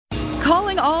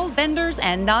Calling all benders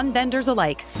and non-benders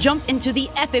alike. Jump into the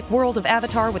epic world of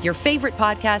Avatar with your favorite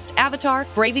podcast, Avatar: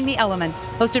 Braving the Elements.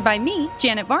 Hosted by me,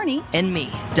 Janet Varney. And me,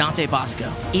 Dante Bosco.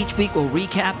 Each week we'll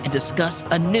recap and discuss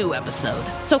a new episode.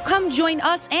 So come join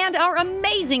us and our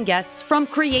amazing guests, from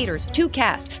creators to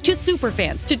cast to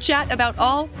superfans, to chat about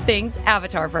all things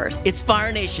Avatarverse. It's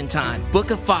Fire Nation time.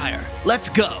 Book of Fire. Let's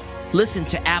go. Listen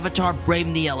to Avatar: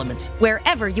 Braving the Elements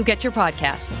wherever you get your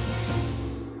podcasts.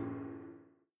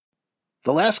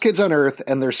 The Last Kids on Earth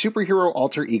and their superhero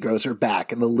alter egos are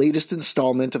back in the latest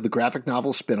installment of the graphic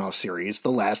novel spin-off series, The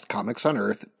Last Comics on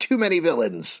Earth: Too Many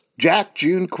Villains. Jack,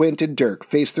 June, Quint, and Dirk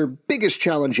face their biggest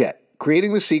challenge yet,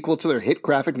 creating the sequel to their hit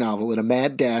graphic novel in a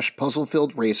mad dash,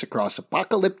 puzzle-filled race across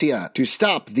Apocalyptia to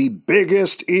stop the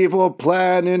biggest evil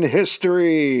plan in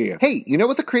history. Hey, you know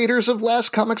what the creators of Last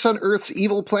Comics on Earth's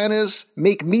evil plan is?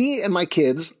 Make me and my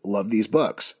kids love these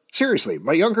books. Seriously,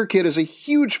 my younger kid is a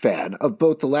huge fan of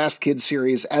both the Last Kids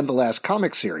series and the Last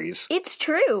Comics series. It's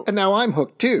true. And now I'm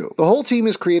hooked too. The whole team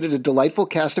has created a delightful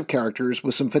cast of characters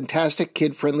with some fantastic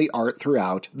kid-friendly art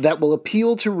throughout that will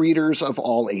appeal to readers of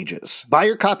all ages. Buy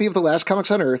your copy of The Last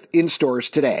Comics on Earth in stores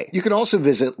today. You can also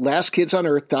visit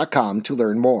lastkidsonearth.com to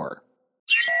learn more.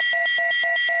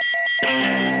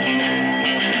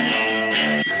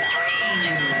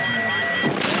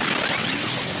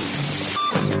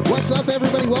 What's up,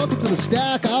 everybody? Welcome to The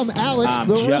Stack. I'm Alex,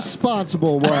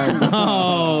 responsible one.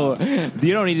 Oh,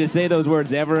 you don't need to say those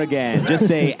words ever again. Just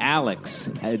say Alex.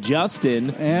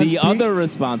 Justin, and the Pete, other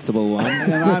responsible one.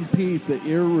 And I'm Pete, the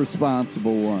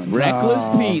irresponsible one. Reckless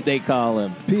Pete, they call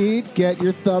him. Pete, get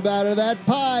your thumb out of that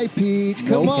pie, Pete.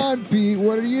 Come on, Pete.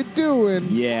 What are you doing?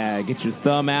 Yeah, get your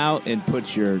thumb out and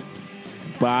put your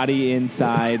body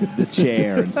inside the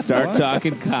chair and start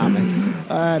talking comics.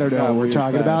 I don't know what we're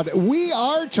talking fast. about. We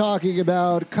are talking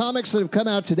about comics that have come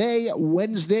out today,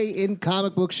 Wednesday, in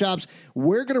comic book shops.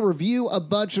 We're going to review a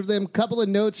bunch of them. Couple of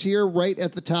notes here right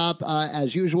at the top,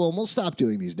 as usual. And we'll stop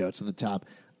doing these notes at the top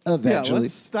eventually. Yeah,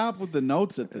 let's stop with the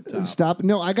notes at the top. Stop.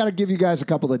 No, I got to give you guys a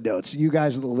couple of notes. You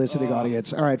guys are the listening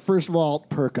audience. All right, first of all,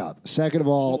 perk up. Second of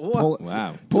all, pull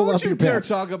Don't up you your dare pants.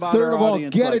 talk about Third our of all,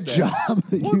 audience get like a that. job.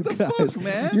 What you the guys. fuck,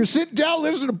 man? You're sitting down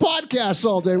listening to podcasts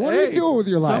all day. What are you doing with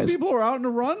your Some lives? people are out on the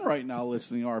run right now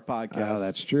listening to our podcast. Oh,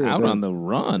 that's true. Out on the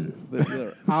run.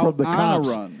 They're out From the on cops.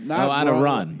 a run. Not on a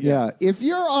run. Yeah, if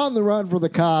you're on the run for the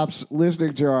cops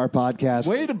listening to our podcast,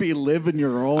 Way to be living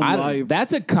your own life.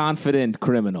 That's a confident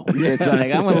criminal. It's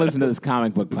like, I'm going to listen to this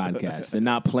comic book podcast and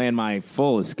not plan my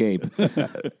full escape.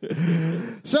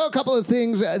 So a couple of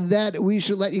things that we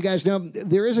should let you guys know.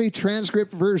 There is a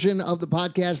transcript version of the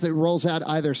podcast that rolls out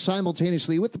either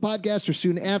simultaneously with the podcast or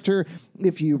soon after,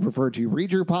 if you prefer to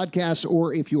read your podcast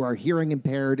or if you are hearing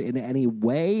impaired in any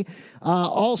way.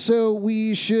 Also,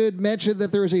 we should mention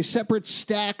that there is a separate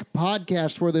Stack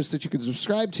podcast for this that you can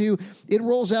subscribe to. It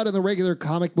rolls out in the regular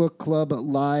Comic Book Club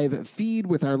live feed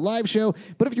with our live show.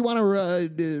 But if you want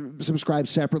to subscribe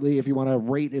separately, if you want to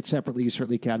rate it separately, you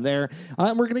certainly can there.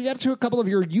 We're going to get to a couple of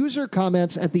your user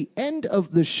comments at the end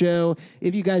of the show.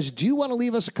 If you guys do want to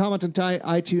leave us a comment on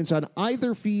iTunes on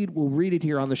either feed, we'll read it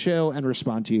here on the show and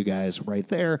respond to you guys right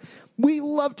there. We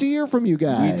love to hear from you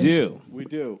guys. We do. We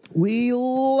do. We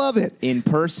love it. In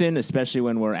person, especially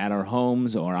when we're at our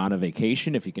homes or on a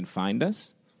vacation, if you can find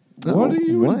us. What are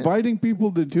you what? inviting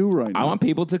people to do right now? I want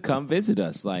people to come visit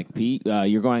us. Like, Pete,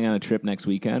 you're going on a trip next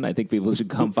weekend. I think people should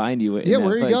come find you. Yeah,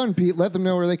 where are you going, Pete? Let them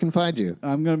know where they can find you.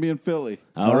 I'm going to be in Philly.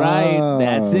 All right,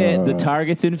 that's it. The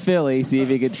target's in Philly. See if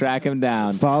you can track him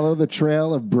down. Follow the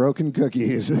trail of broken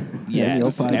cookies. And you'll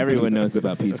Yes, find everyone Pete. knows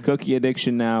about Pete's cookie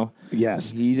addiction now.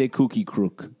 Yes. He's a cookie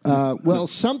crook. Well,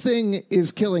 something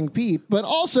is killing Pete, but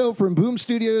also from Boom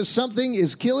Studios, Something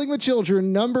is Killing the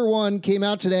Children. #1 came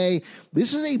out today.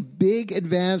 This is a big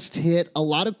advanced hit. A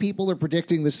lot of people are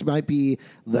predicting this might be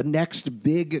the next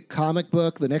big comic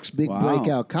book, the next big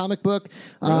breakout comic book.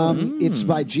 It's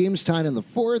by James Tynion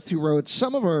IV, who wrote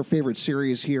some of our favorite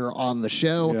series here on the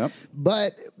show. Yep.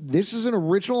 But this is an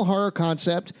original horror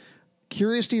concept.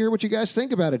 Curious to hear what you guys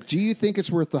think about it. Do you think it's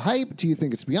worth the hype? Do you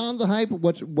think it's beyond the hype?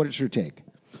 What is your take?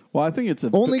 Well, I think it's a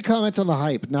Only comment on the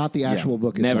hype, not the actual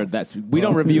book Never. itself. We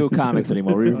don't review comics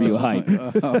anymore. We review hype.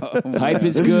 Hype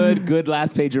is good. Good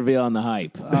last page reveal on the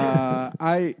hype.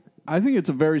 I think it's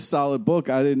a very solid book.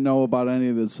 I didn't know about any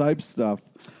of this hype stuff.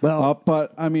 Well,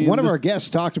 but I mean, one of our guests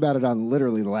talked about it on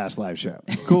literally the last live show.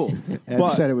 cool And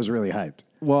said it was really hyped.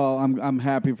 Well, I'm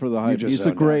happy for the hype. just He's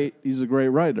a zoned great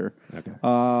writer. Okay.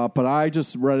 But I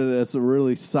just read it as a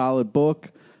really solid book.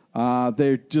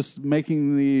 They're just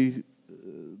making the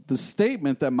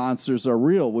statement that monsters are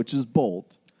real, which is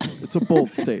bold. It's a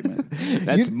bold statement.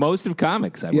 That's most of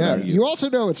comics, I would Yeah, argue. you also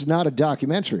know it's not a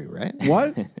documentary, right?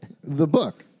 What? The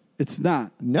book. It's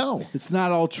not. No. It's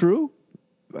not all true?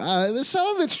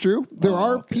 Some of it's true. There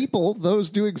are people; those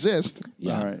do exist.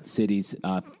 Yeah, All right. cities,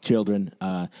 children.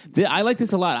 I like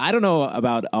this a lot. I don't know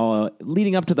about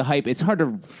leading up to the hype. It's hard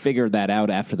to figure that out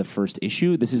after the first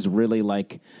issue. This is really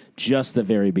like just the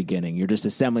very beginning. You're just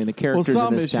assembling the Well, characters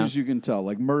some in this issues town. you can tell.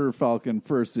 Like Murder Falcon,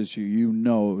 first issue, you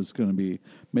know it was going to be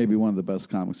maybe one of the best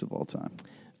comics of all time.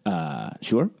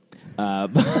 Sure.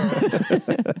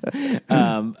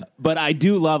 But I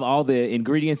do love all the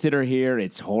ingredients that are here.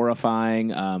 It's horrifying.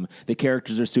 The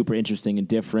characters are super interesting and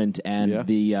different. And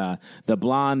the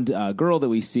blonde girl that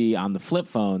we see on the flip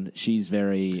phone, she's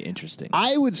very interesting.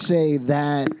 I would say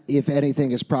that, if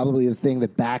anything, is probably the thing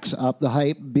that backs up the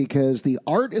hype, because the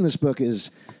art in this book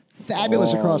is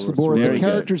fabulous across the board. very The good.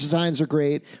 character designs are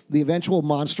great. The eventual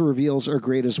monster reveals are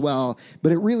great as well.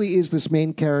 But it really is this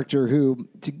main character who,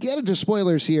 to get into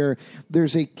spoilers here,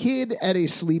 there's a kid at a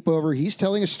sleepover. He's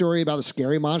telling a story about a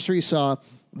scary monster he saw.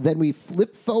 Then we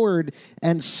flip forward,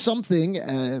 and something,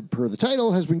 per the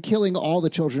title, has been killing all the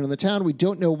children in the town. We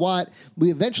don't know what.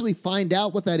 We eventually find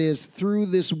out what that is through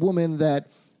this woman that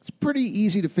it's pretty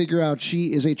easy to figure out.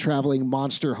 She is a traveling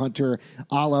monster hunter,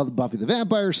 a la Buffy the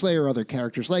Vampire Slayer, other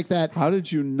characters like that. How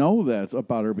did you know that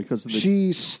about her? Because of the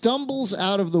She stumbles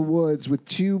out of the woods with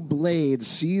two blades,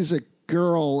 sees a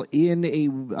girl in a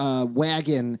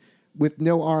wagon with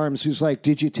no arms who's like,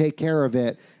 "Did you take care of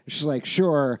it?" She's like,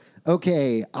 "Sure.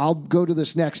 Okay, I'll go to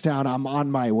this next town. I'm on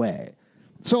my way."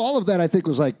 So all of that, I think,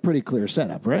 was like pretty clear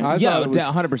setup, right? I Yeah, thought it was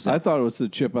 100%. I thought it was the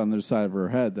chip on the side of her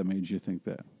head that made you think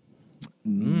that.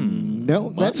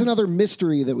 No, that's another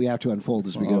mystery that we have to unfold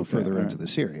as we go further into the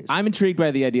series. I'm intrigued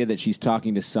by the idea that she's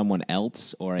talking to someone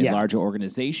else or a Yeah. larger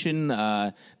organization.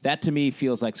 That to me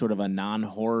feels like sort of a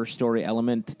non-horror story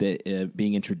element that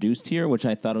being introduced here, which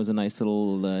I thought was a nice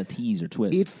little tease or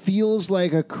twist. It feels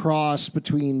like a cross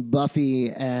between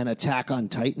Buffy and Attack on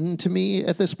Titan to me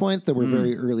at this point, that we're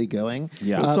very early going.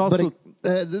 Yeah. It's also-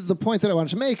 the point that I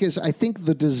wanted to make is I think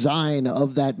the design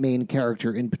of that main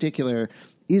character in particular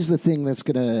is the thing that's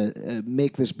going to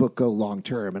make this book go long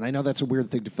term. And I know that's a weird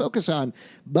thing to focus on,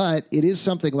 but it is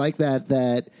something like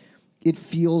that it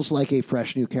feels like a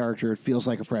fresh new character. It feels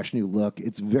like a fresh new look.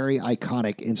 It's very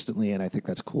iconic instantly, and I think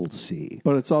that's cool to see.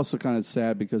 But it's also kind of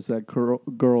sad because that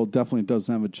girl definitely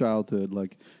doesn't have a childhood.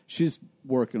 Like, she's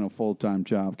working a full-time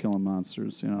job killing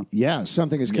monsters, you know? Yeah,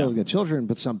 something is killing the children,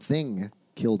 but something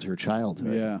killed her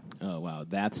childhood. Yeah. Oh, wow.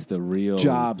 That's the real...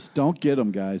 Jobs. Don't get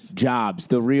them, guys. Jobs,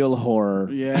 the real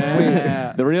horror.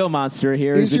 Yeah. The real monster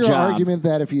here is Is a your job. argument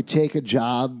that if you take a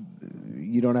job,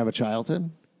 you don't have a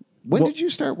childhood? When did you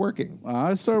start working?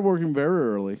 I started working very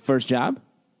early. First job?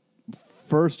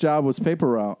 First job was paper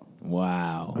route.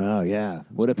 Wow. Oh, yeah.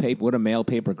 What a male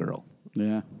paper girl.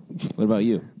 Yeah. What about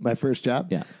you? My first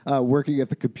job? Yeah. Working at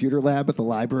the computer lab at the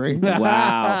library.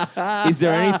 Wow. Is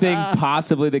there anything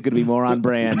possibly that could be more on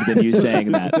brand than you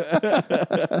saying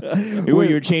that? Were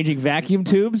you changing vacuum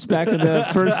tubes back in the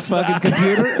first fucking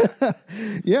computer?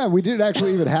 Yeah, we didn't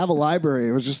actually even have a library.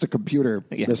 It was just a computer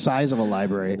Yeah. the size of a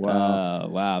library.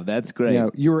 Wow, that's great. You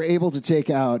know, you were able to take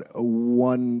out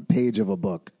one page of a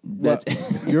book.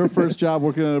 Your first job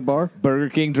working at a bar? Burger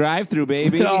King drive-through,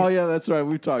 baby. Oh, yeah, that's right.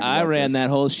 We've talked about I ran this. that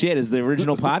whole shit as the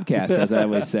original podcast, as I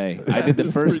always say. I did the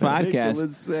It's first ridiculous podcast.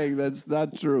 saying that's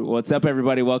not true. What's up,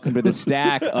 everybody? Welcome to the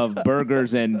stack of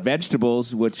burgers and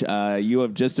vegetables, which you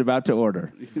have just about to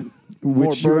order.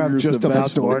 Which you have burgers just and about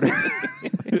to vegetables.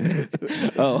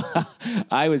 order. Oh,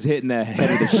 I was hitting the head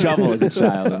with a shovel as a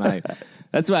child, and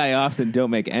that's why I often don't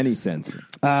make any sense.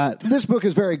 This book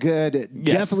is very good.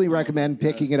 Definitely recommend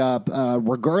picking it up,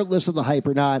 regardless of the hype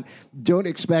or not. Don't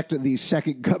expect the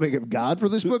second coming of God for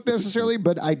this book necessarily,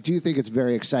 but I do think it's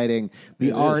very exciting.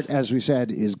 The art, as we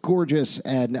said, is gorgeous,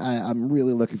 and I'm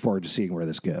really looking forward to seeing where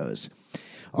this goes.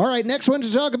 All right, next one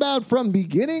to talk about, From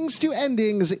Beginnings to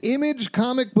Endings, Image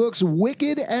Comic Books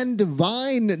Wicked and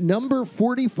Divine, number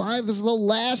 45. This is the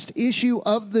last issue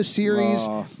of the series.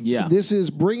 Yeah. This is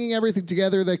bringing everything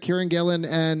together that Kieran Gillen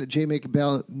and Jay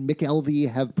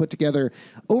McElvey have put together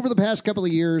over the past couple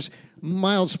of years.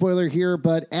 Mild spoiler here,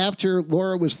 but after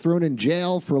Laura was thrown in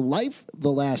jail for life,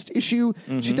 the last issue,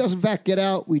 she does in fact get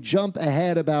out. We jump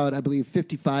ahead about, I believe,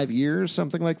 55 years,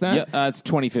 something like that. Yeah, it's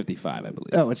 2055, I believe.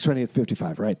 Oh, it's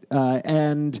 2055, right.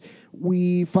 And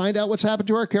we find out what's happened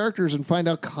to our characters and find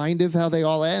out kind of how they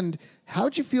all end.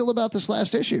 How'd you feel about this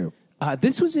last issue?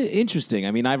 This was interesting.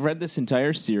 I mean, I've read this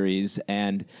entire series,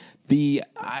 and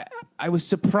I was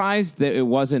surprised that it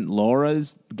wasn't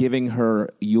Laura's giving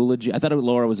her eulogy. I thought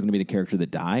Laura was going to be the character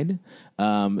that died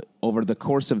over the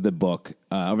course of the book,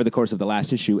 over the course of the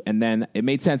last issue, and then it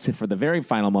made sense for the very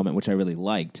final moment, which I really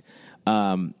liked.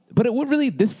 But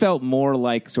this felt more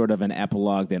like sort of an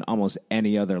epilogue than almost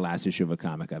any other last issue of a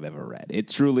comic I've ever read. It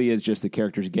truly is just the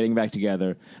characters getting back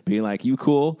together, being like, "You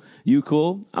cool? You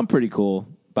cool? I'm pretty cool.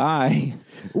 Bye."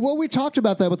 Well, we talked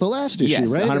about that with the last issue,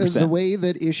 Yes, right? 100%. The way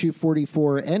that issue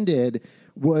 44 ended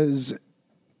was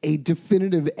a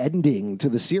definitive ending to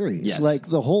the series. Yes. Like,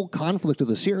 the whole conflict of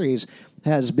the series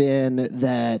has been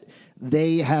that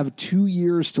they have 2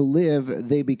 years to live,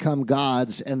 they become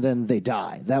gods, and then they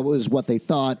die. That was what they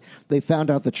thought. They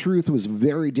found out the truth was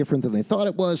very different than they thought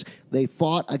it was. They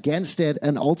fought against it,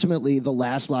 and ultimately the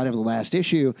last line of the last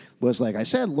issue was, like I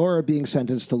said, Laura being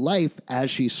sentenced to life as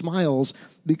she smiles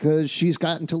because she's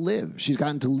gotten to live. She's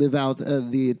gotten to live out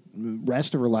the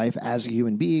rest of her life as a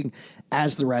human being,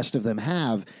 as the rest of them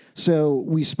have. So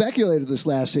we speculated this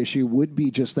last issue would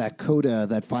be just that coda,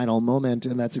 that final moment,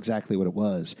 and that's exactly what it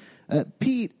was.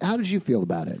 Pete, how did you feel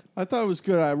about it? I thought it was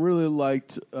good. I really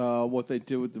liked what they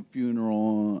did with the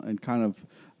funeral and kind of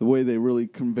the way they really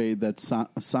conveyed that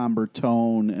somber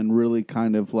tone and really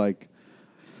kind of like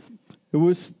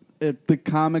the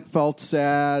comic felt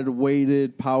sad,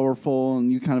 weighted, powerful,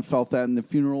 and you kind of felt that in the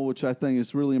funeral, which I think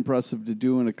is really impressive to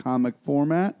do in a comic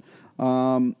format.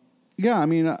 Yeah, I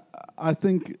mean, I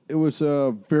think it was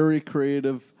a very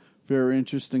creative, very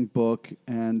interesting book,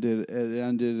 and it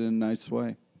ended in a nice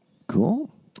way.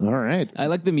 Cool. All right. I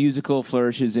like the musical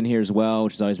flourishes in here as well,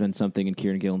 which has always been something in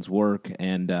Kieran Gillen's work,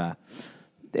 and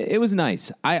it was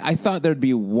nice. I thought there'd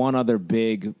be one other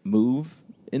big move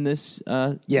in this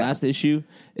last issue.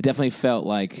 It definitely felt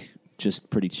like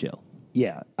just pretty chill.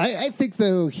 Yeah. I think,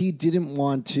 though, they didn't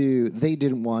want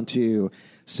to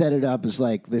set it up as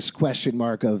like this question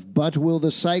mark of, but will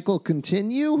the cycle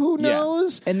continue? Who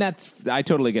knows? Yeah. And I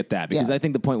totally get that, because Yeah. I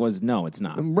think the point was, no, it's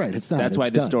not. Right, it's not. That's why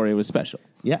It's this done. story was special.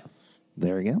 Yeah.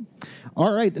 There we go.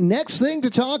 All right. Next thing to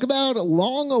talk about,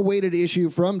 long-awaited issue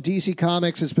from DC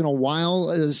Comics. It's been a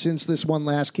while since this one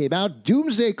last came out.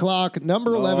 Doomsday Clock,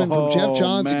 number 11 from Jeff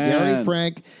Johns and Gary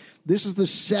Frank. This is the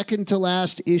second to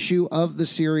last issue of the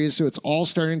series, so it's all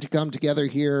starting to come together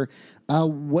here.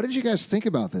 What did you guys think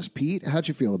about this, Pete? How'd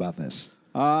you feel about this?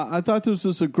 I thought this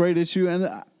was a great issue, and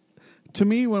to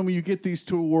me, when you get these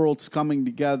two worlds coming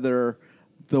together,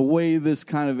 the way this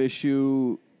kind of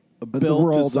issue built The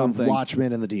world to something, of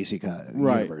Watchmen and the DC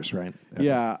universe, right? Okay.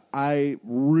 Yeah, I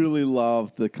really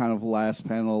loved the kind of last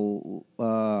panel.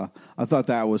 I thought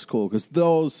that was cool because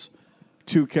those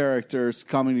two characters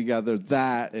coming together,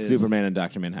 that is Superman and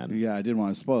Dr. Manhattan. Yeah, I didn't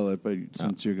want to spoil it, but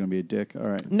since you're going to be a dick, all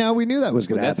right. No, we knew that was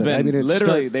going to That's happen. been it's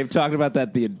literally, they've talked about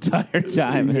that the entire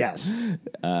time. Yes.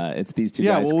 It's these two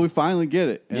Yeah, guys. well, we finally get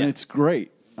it, and Yeah. it's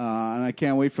great. And I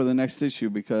can't wait for the next issue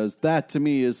because that, to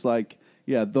me, is like,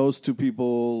 yeah, those two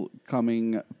people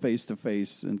coming face to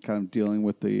face and kind of dealing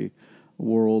with the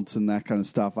worlds and that kind of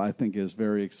stuff, I think is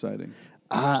very exciting.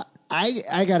 I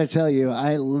got to tell you,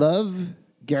 I love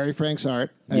Gary Frank's art.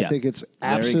 I Yeah. think it's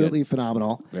Very absolutely good.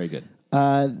 phenomenal. Very good.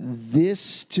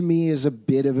 This, to me, is a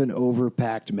bit of an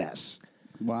overpacked mess.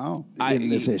 Wow. in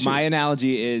this issue. My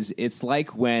analogy is it's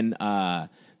like when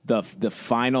the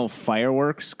final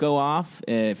fireworks go off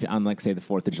on, like, say, the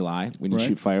 4th of July when you Right.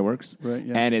 shoot fireworks. Right,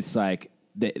 yeah. And it's like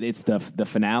it's the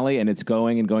finale, and it's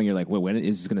going and going. You're like, wait, when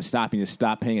is this going to stop? And you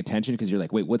stop paying attention because you're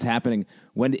like, wait, what's happening?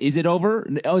 When is it over?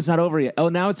 Oh, it's not over yet. Oh,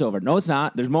 now it's over. No, it's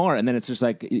not. There's more. And then it's just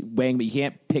like weighing, but you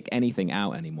can't pick anything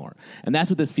out anymore. And that's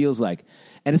what this feels like.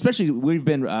 And especially we're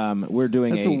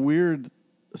doing That's a weird,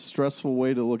 stressful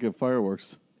way to look at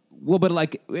fireworks. Well, but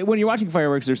like when you're watching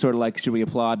fireworks, they're sort of like, should we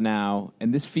applaud now?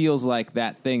 And this feels like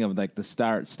that thing of like the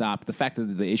start, stop. The fact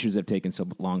that the issues have taken so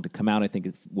long to come out, I think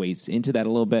it weighs into that a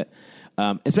little bit.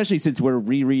 Especially since we're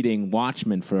rereading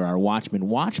Watchmen for our Watchmen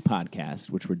Watch podcast,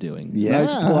 which we're doing. Yeah.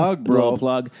 Nice plug, bro. Little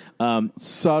plug.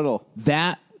 Subtle.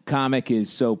 That comic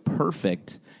is so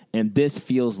perfect, and this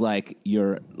feels like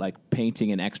you're like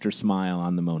painting an extra smile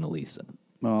on the Mona Lisa.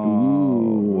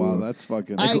 Oh, wow, that's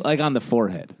fucking... Like on the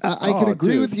forehead. I can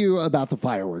agree dude. with you about the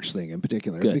fireworks thing in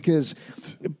particular, Good. because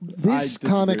this disagree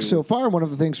comic with so far, one of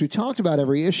the things we talked about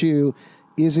every issue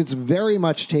is it's very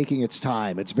much taking its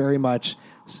time. It's very much,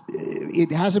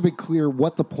 it hasn't been clear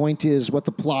what the point is, what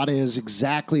the plot is,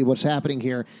 exactly what's happening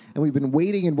here. And we've been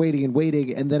waiting and waiting and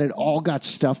waiting, and then it all got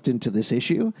stuffed into this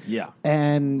issue. Yeah.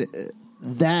 And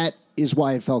that is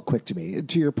why it felt quick to me.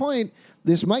 To your point,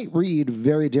 this might read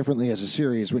very differently as a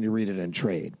series when you read it in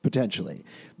trade, potentially.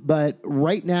 But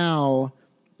right now,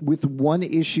 with one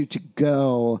issue to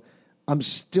go, I'm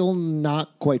still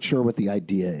not quite sure what the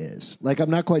idea is. Like, I'm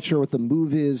not quite sure what the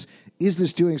move is. Is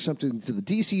this doing something to the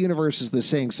DC universe? Is this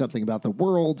saying something about the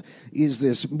world? Is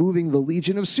this moving the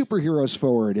Legion of Superheroes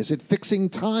forward? Is it fixing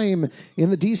time in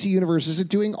the DC universe? Is it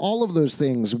doing all of those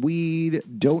things? We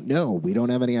don't know. We don't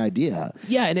have any idea.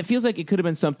 Yeah, and it feels like it could have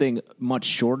been something much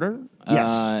shorter.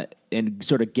 Yes. And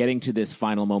sort of getting to this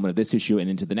final moment of this issue and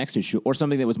into the next issue, or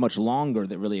something that was much longer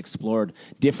that really explored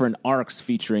different arcs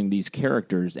featuring these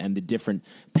characters and the different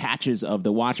patches of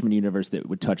the Watchmen universe that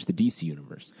would touch the DC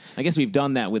universe. I guess we've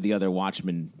done that with the other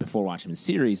Watchmen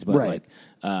series, but Right.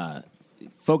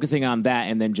 Focusing on that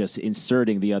and then just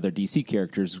inserting the other DC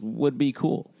characters would be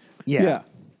cool. Yeah.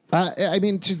 I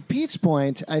mean, to Pete's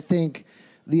point, I think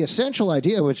the essential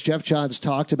idea, which Jeff Johns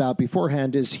talked about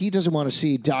beforehand, is he doesn't want to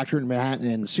see Dr. Manhattan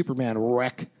and Superman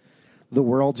wreck the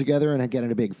world together and get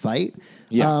in a big fight.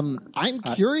 Yeah. I'm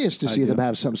curious to see them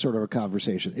have some sort of a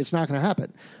conversation. It's not going to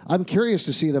happen. I'm curious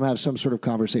to see them have some sort of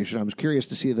conversation. I'm curious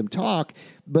to see them talk,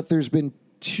 but there's been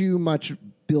too much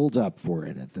build up for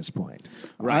it at this point.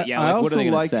 Right. Yeah. I what are they also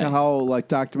gonna like say? how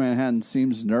Dr. Manhattan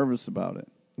seems nervous about it.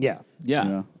 Yeah. Yeah. You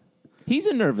know? He's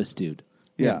a nervous dude.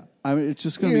 Yeah. I mean, it's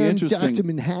just going to be interesting. Dr.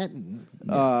 Manhattan.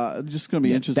 Just going to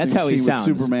be interesting That's how to he see what sounds.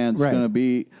 Superman's Right. going to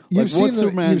be. You've seen the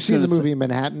Superman's movie gonna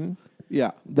Manhattan?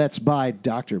 Yeah. That's by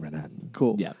Dr. Manhattan.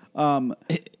 Cool. Yeah.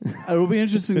 It'll be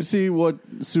interesting to see what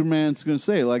Superman's going to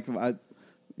say. Like,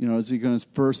 is he going to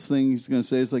first thing he's going to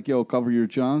say is like, "Yo, cover your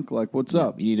junk." Like, what's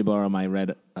up? You need to borrow my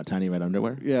tiny red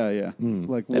underwear? Yeah.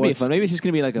 Like, That'd be what's fun. Maybe it's just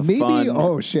going to be like a Maybe, fun...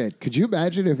 oh shit. Could you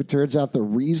imagine if it turns out the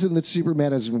reason that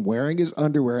Superman has been wearing his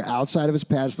underwear outside of his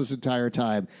pants this entire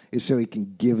time is so he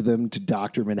can give them to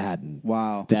Dr. Manhattan?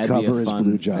 wow? That'd be cover a his fun,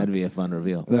 blue junk. That'd be a fun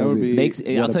reveal. That would be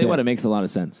I'll tell you what, bet. it makes a lot of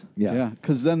sense. Yeah. yeah.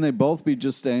 Because then they both be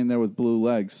just staying there with blue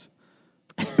legs.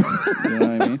 You know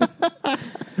what I mean?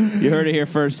 You heard it here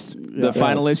first. The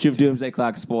final issue of Doomsday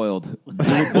Clock spoiled.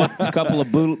 A couple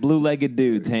of blue-legged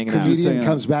dudes hanging out. Comedian saying-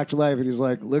 comes back to life and he's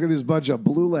like, look at this bunch of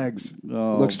blue legs.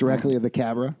 Looks directly at the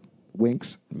camera,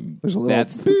 winks. There's a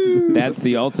little. That's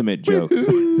the ultimate joke.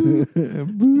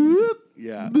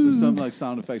 Yeah. There's some like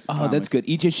sound effects. in Oh, that's comics. good.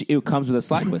 Each issue it comes with a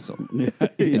slide whistle.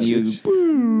 And you,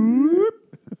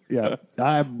 Yeah.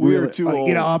 I'm We really, are too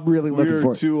old. I'm really looking We're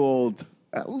for it. too old.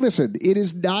 Listen, it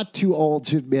is not too old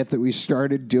to admit that we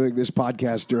started doing this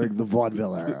podcast during the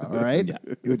vaudeville era, all right? Yeah.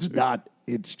 It's not.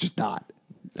 It's just not.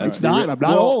 That's It's the not. I'm not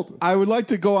Well, old. I would like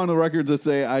to go on the record to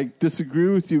say I disagree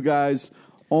with you guys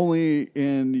only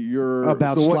in your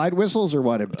About the way- slide whistles or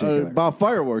what in particular? about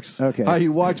fireworks. Okay. How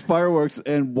you watch fireworks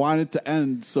and want it to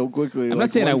end so quickly. I'm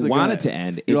not saying I when's it want gonna- it to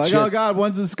end. You're It's like, oh just- God,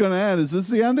 when's this going to end? Is this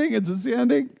the ending? Is this the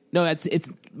ending? no, it's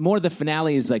more the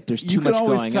finale is like there's too You much can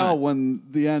always going tell on. when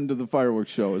the end of the fireworks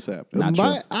show is happening. Not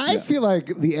true. I feel like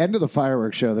the end of the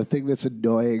fireworks show, the thing that's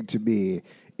annoying to me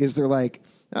is they're like,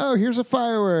 oh, here's a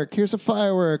firework. Here's a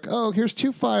firework. Oh, here's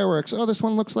two fireworks. Oh, this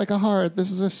one looks like a heart.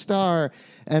 This is a star.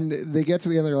 And they get to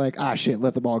the end, they're like, ah, shit,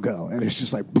 let them all go. And it's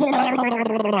just like,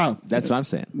 That's what I'm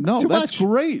saying. No, Too that's much.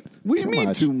 great. What do you Too mean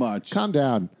much. too much? calm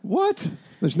down. What?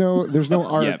 There's no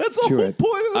art Yeah. That's the to whole it.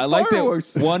 point of the I like that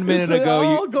fireworks. 1 minute It's ago you-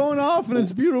 all going off and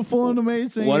it's beautiful and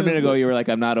amazing. 1 and minute it's ago, you were like,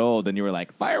 "I'm not old," and you were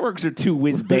like, "Fireworks are too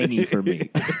whiz-bangy for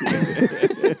me."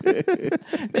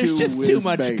 There's Too just too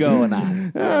much whiz-bang. going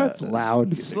on. It's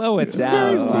loud. Slow it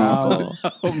down. loud.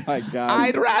 people. Oh my God.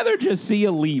 I'd rather just see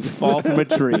a leaf fall from a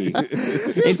tree.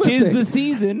 It is the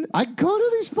season. I go to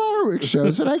these fireworks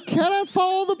shows and I cannot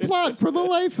follow the plot for the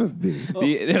life of me.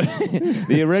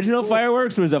 The original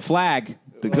fireworks was a flag,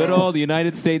 the good old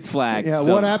United States flag. Yeah,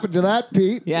 So- what happened to that,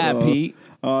 Pete? Yeah, Pete.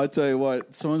 I'll tell you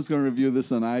what, someone's going to review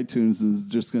this on iTunes and is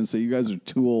just going to say, you guys are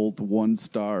too old, 1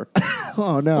 star.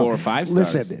 Oh, no. Or 5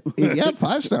 stars. Listen, yeah,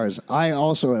 5 stars. I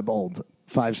also am old.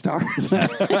 5 stars. All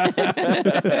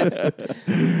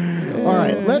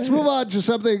right, let's move on to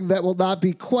something that will not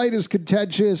be quite as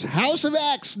contentious. House of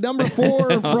X, number 4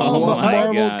 from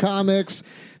Marvel God. Comics.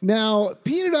 Now,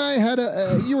 Pete and I had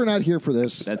you were not here for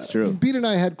this. That's true. Pete and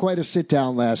I had quite a sit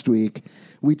down last week.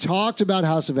 We talked about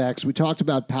House of X. We talked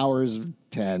about Powers of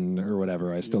 10 or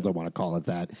whatever. I still don't want to call it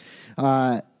that.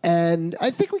 And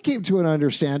I think we came to an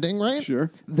understanding, right?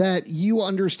 Sure. That you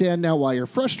understand now why you're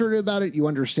frustrated about it. You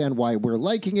understand why we're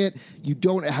liking it. You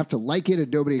don't have to like it,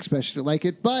 and nobody expects you to like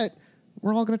it. But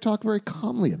we're all going to talk very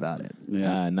calmly about it.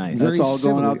 Nice. That's Very all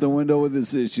going civilly. out the window with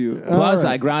this issue. Plus,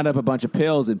 right. I ground up a bunch of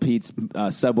pills in Pete's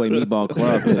Subway Meatball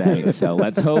Club today. So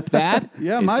let's hope that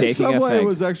Yeah, is my taking Subway effect.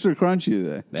 was extra crunchy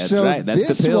today. That's so right. That's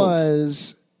this the pills.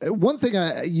 was one thing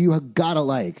you gotta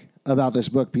like about this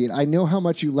book, Pete. I know how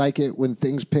much you like it when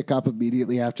things pick up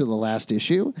immediately after the last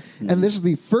issue. And this is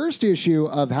the first issue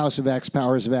of House of X,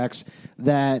 Powers of X,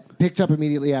 that picked up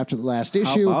immediately after the last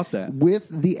issue. How about that? With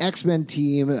the X-Men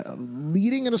team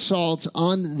leading an assault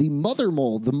on the Mother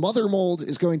Mold. The Mother Mold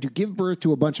is going to give birth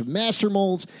to a bunch of Master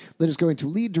Molds that is going to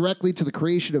lead directly to the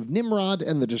creation of Nimrod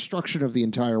and the destruction of the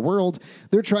entire world.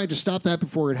 They're trying to stop that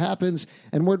before it happens.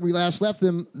 And when we last left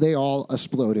them, they all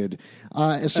exploded.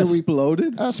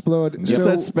 Exploded? Explode. Is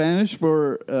that Spanish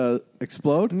for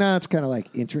explode? No, it's kind of like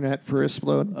internet for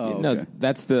explode. Oh, okay. No,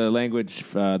 that's the language,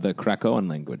 the Krakoan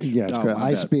language. Yes, Oh, my I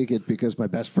bad. speak it because my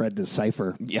best friend is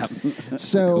Cipher. Yep.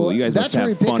 So Cool. You guys that's must where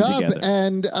we have pick fun up. together.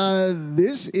 And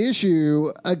this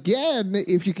issue, again,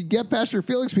 if you could get past your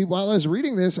feelings, Pete, while I was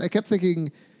reading this, I kept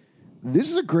thinking, this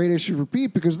is a great issue for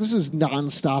Pete because this is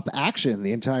nonstop action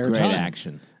the entire Great time.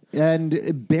 action.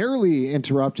 And barely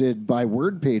interrupted by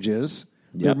word pages.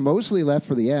 They're Yep. mostly left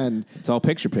for the end. It's all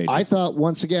picture pages. I thought,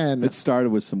 once again, It started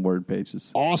with some word pages.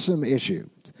 awesome issue.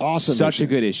 Awesome Such issue. a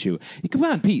good issue. Come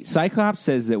on, Pete. Cyclops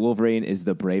says that Wolverine is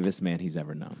the bravest man he's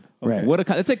ever known. Right. What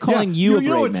a, it's like calling you a brave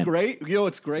know what's man. great? You know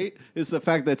what's great is the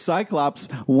fact that Cyclops,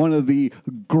 one of the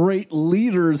great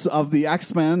leaders of the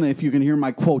X-Men, if you can hear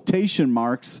my quotation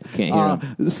marks, Can't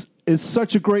hear is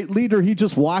such a great leader. He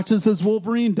just watches as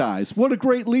Wolverine dies. What a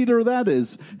great leader that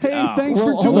is. Hey, thanks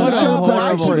for Well, doing hold the on, job hold that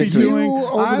I on, should be hold on. doing. You,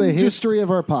 over I'm the just- history of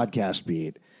our podcast,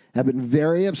 Pete, have been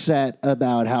very upset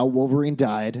about how Wolverine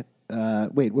died.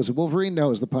 Wait, was it Wolverine? No, it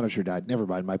was the Punisher died. Never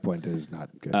mind. My point is not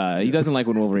good. He doesn't like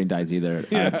when Wolverine dies either.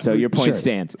 So your point Sure.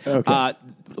 stands. Okay.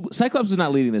 Cyclops was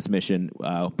not leading this mission.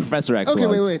 Professor X okay,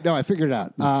 was. wait. No, I figured it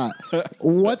out.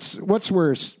 What's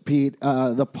worse, Pete?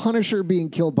 The Punisher being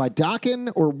killed by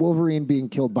Daken or Wolverine being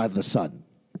killed by the Sun?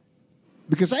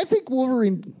 Because I think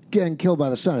Wolverine getting killed by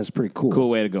the Sun is pretty cool. Cool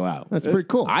way to go out. That's pretty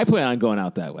cool. I plan on going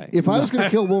out that way. If I was going to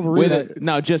kill Wolverine,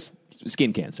 No, just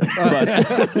skin cancer.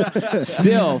 But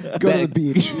still, go to the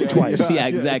beach twice. Yeah,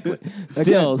 exactly.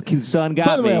 Still, Sun got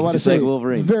By the way, me, I want to just say, like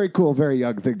Wolverine. very cool, very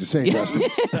young thing to say, Justin.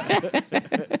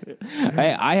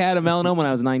 Hey, I had a melanoma when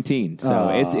I was 19, so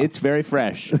it's very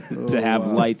fresh to have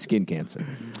light skin cancer.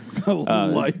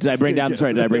 Did I bring down?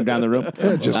 Sorry, did I bring down the room?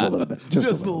 Just a little bit. Just a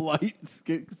Just little. light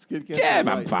skin cancer. Yeah, I'm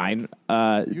light. fine.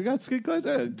 You got skin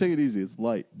cancer? Take it easy. It's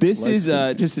light. This Light is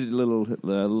skin. just a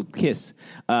little kiss.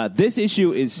 This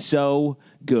issue is so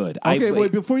good. Okay,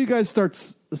 wait, before you guys start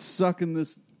sucking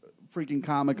this freaking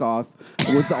comic off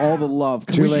with all the love,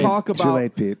 can Too we late. talk Too about...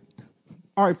 late, Pete.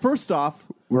 All right, first off,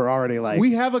 We're already like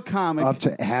we have a comic up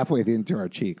to halfway into our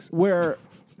cheeks. where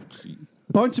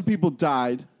a bunch of people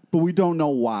died, but we don't know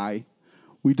why.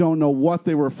 We don't know what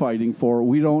they were fighting for.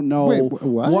 We don't know Wait,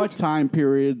 what? what time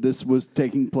period this was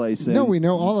taking place in. No, we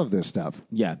know all of this stuff.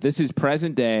 Yeah, this is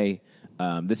present day.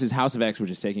 This is House of X, which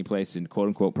is taking place in quote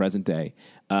unquote present day.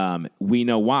 We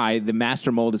know why the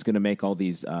Master Mold is going to make all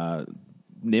these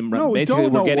Nimrod. No, we basically,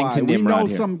 don't know we're getting why. to Nimrod we know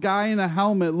here. some guy in a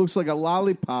helmet looks like a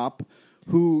lollipop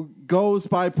who goes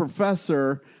by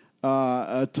Professor.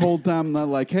 Told them that,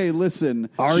 like, hey, listen,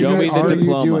 Are Show you, me the are you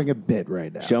diploma. doing a bit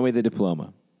right now? Show me the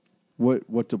diploma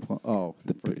what diploma? Oh,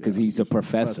 because he's a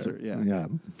professor. Yeah.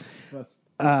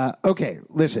 Okay,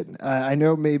 listen, I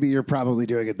know maybe you're probably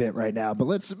doing a bit right now, but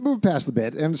let's move past the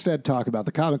bit and instead talk about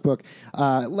the comic book.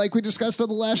 Like we discussed on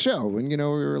the last show when, we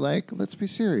were like, let's be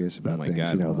serious about Oh my things,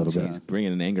 God, a little He's bit.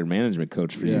 bringing an anger management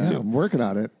coach for Yeah, you too. I'm working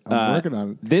on it. I'm working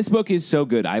on it. This book is so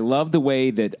good. I love the way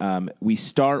that we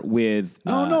start with.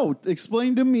 No.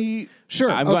 Explain to me. Sure.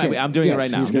 I'm okay. doing Yes, it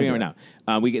right now. he's I'm gonna doing it do right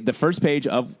now. We get the first page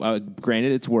of,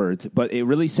 granted, it's words, but it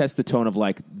really sets the tone of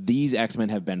like these X-Men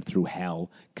have been through hell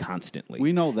constantly.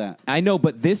 We know that. I know,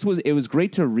 but it was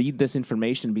great to read this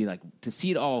information and be like, to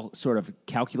see it all sort of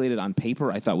calculated on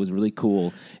paper, I thought was really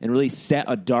cool and really set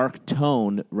a dark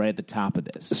tone right at the top of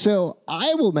this. So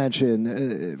I will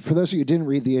mention, for those of you who didn't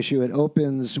read the issue, it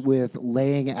opens with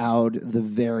laying out the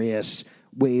various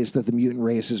ways that the mutant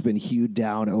race has been hewed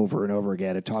down over and over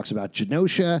again. It talks about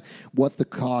Genosha, what the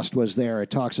cost was there. It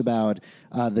talks about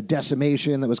the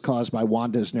decimation that was caused by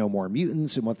Wanda's No More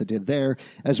Mutants and what they did there,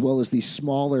 as well as the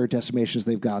smaller decimations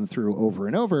they've gone through over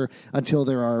and over until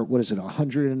there are,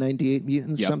 198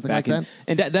 mutants, Yep, something back like in- that?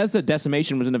 And that's the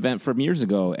decimation was an event from years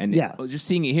ago. And Yeah. just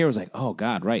seeing it here was like, oh,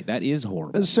 God, right. That is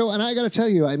horrible. So, and I got to tell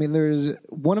you, I mean, there's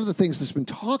one of the things that's been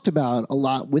talked about a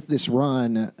lot with this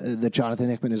run that Jonathan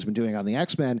Hickman has been doing on the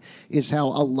X-Men is how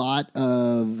a lot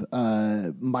of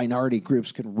minority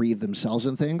groups can read themselves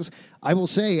in things. I will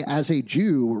say, as a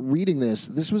Jew reading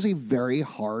this was a very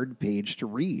hard page to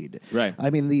read. Right. I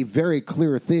mean, the very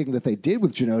clear thing that they did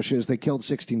with Genosha is they killed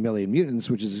 16 million mutants,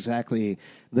 which is exactly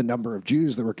the number of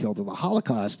Jews that were killed in the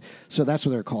Holocaust. So that's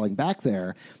what they're calling back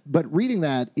there. But reading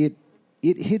that, it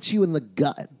hits you in the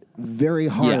gut very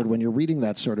hard when you're reading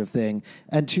that sort of thing.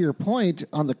 And to your point,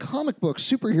 on the comic book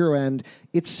superhero end,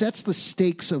 it sets the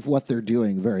stakes of what they're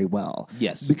doing very well.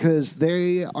 Yes. Because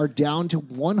they are down to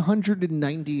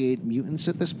 198 mutants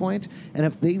at this point, and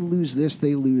if they lose this,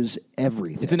 they lose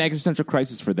everything. It's an existential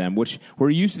crisis for them, which we're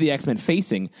used to the X-Men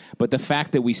facing, but the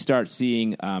fact that we start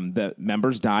seeing the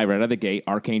members die right out of the gate,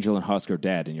 Archangel and Husk are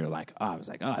dead, and you're like,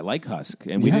 I like Husk.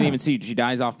 And we didn't even see, she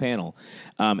dies off panel.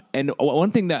 And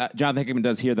one thing that Jonathan Hickman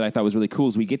does here that I thought was really cool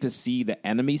is we get to see the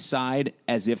enemy side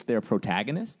as if they're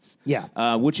protagonists.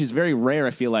 Yeah. Which is very rare,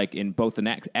 I feel like, in both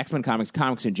the X-Men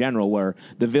comics in general, where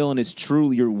the villain is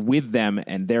truly, you're with them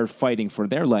and they're fighting for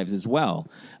their lives as well.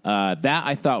 That,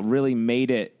 I thought, really made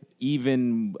it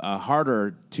even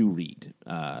harder to read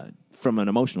from an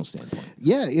emotional standpoint.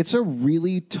 Yeah, it's a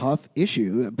really tough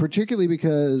issue, particularly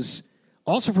because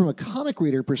also from a comic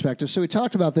reader perspective, so we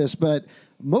talked about this, but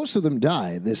most of them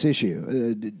die this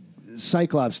issue.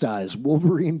 Cyclops dies,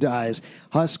 Wolverine dies,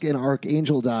 Husk and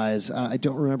Archangel dies. I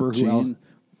don't remember who else.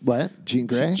 What? Jean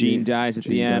Grey? Jean dies at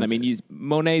the end. I mean,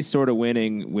 Monet's sort of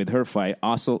winning with her fight.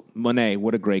 Also, Monet,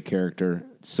 what a great character.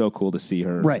 So cool to see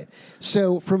her. Right.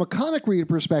 So from a comic reader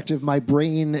perspective, my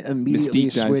brain immediately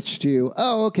switched to,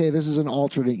 okay, this is an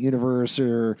alternate universe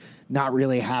or not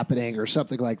really happening or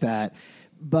something like that.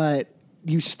 But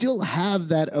you still have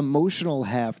that emotional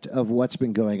heft of what's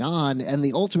been going on and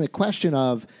the ultimate question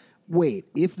of, wait,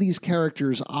 if these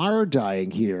characters are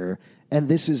dying here, and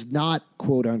this is not,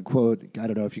 quote unquote, I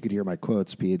don't know if you could hear my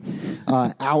quotes, Pete,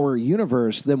 our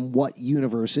universe, then what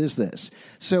universe is this?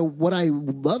 So what I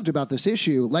loved about this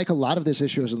issue, like a lot of this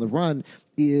issues in the run,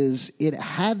 is it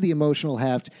had the emotional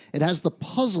heft, it has the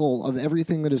puzzle of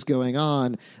everything that is going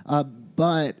on,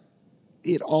 but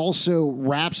it also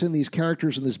wraps in these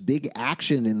characters and this big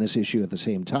action in this issue at the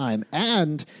same time.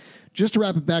 And just to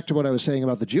wrap it back to what I was saying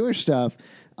about the Jewish stuff,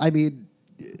 I mean,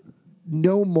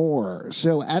 no more.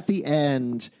 So at the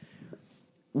end,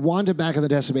 Wanda back in the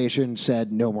Decimation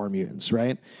said no more mutants,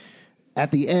 right?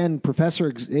 At the end,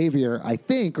 Professor Xavier, I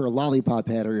think, or Lollipop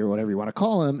Head, or whatever you want to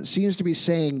call him, seems to be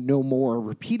saying no more,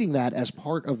 repeating that as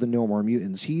part of the no more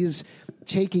mutants. He's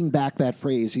taking back that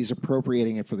phrase. He's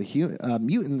appropriating it for the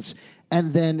mutants,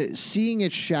 and then seeing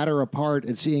it shatter apart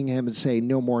and seeing him say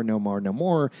no more, no more, no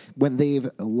more, when they've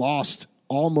lost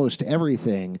almost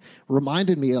everything,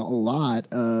 reminded me a lot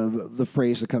of the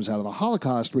phrase that comes out of the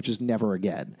Holocaust, which is never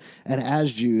again. And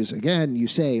as Jews, again, you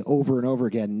say over and over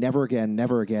again, never again,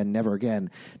 never again, never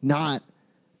again. Not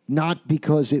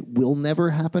because it will never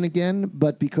happen again,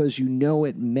 but because you know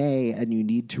it may, and you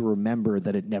need to remember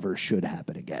that it never should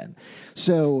happen again.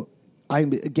 So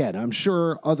I'm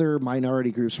sure other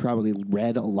minority groups probably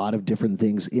read a lot of different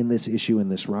things in this issue, in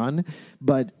this run,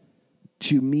 but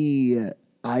to me,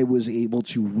 I was able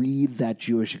to read that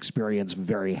Jewish experience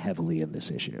very heavily in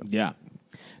this issue. Yeah.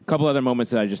 A couple other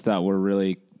moments that I just thought were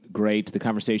really great. The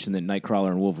conversation that Nightcrawler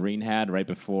and Wolverine had right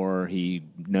before he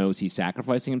knows he's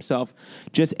sacrificing himself.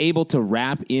 Just able to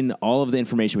wrap in all of the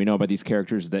information we know about these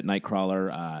characters, that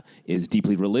Nightcrawler is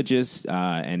deeply religious,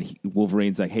 and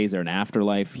Wolverine's like, hey, is there an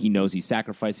afterlife? He knows he's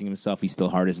sacrificing himself. He's still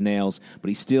hard as nails, but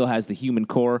he still has the human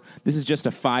core. This is just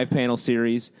a 5-panel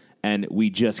series, and we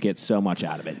just get so much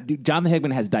out of it. Jonathan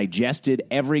Hickman has digested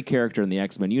every character in the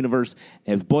X-Men universe,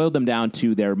 has boiled them down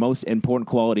to their most important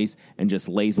qualities, and just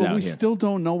lays it out here. But we still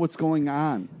don't know what's going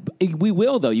on. We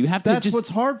will, though. You have to. That's what's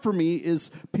hard for me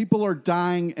is people are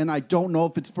dying, and I don't know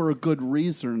if it's for a good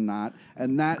reason or not,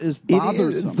 and that is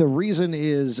bothersome. The reason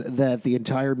is that the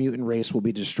entire mutant race will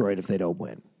be destroyed if they don't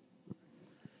win.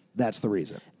 That's the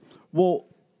reason. Well,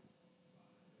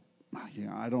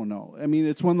 yeah, I don't know. I mean,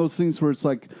 it's one of those things where it's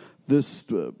like this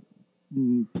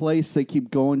place they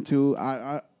keep going to.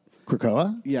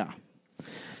 Krakoa? Yeah.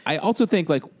 I also think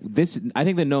like this. I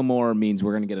think that no more means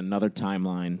we're going to get another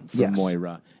timeline from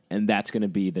Moira, and that's going to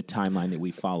be the timeline that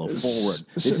we follow forward.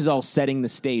 This is all setting the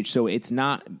stage, so it's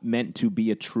not meant to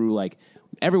be a true like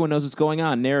everyone knows what's going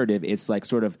on narrative. It's like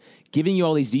sort of giving you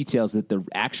all these details that the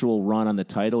actual run on the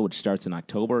title, which starts in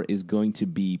October, is going to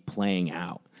be playing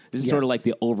out. This is sort of like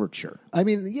the overture. I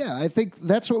mean, yeah, I think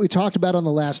that's what we talked about on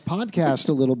the last podcast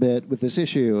a little bit with this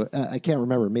issue. I can't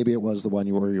remember. Maybe it was the one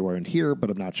where you weren't here, but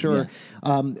I'm not sure.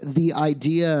 Yeah. The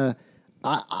idea,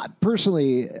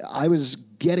 personally, I was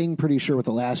getting pretty sure with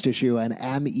the last issue, and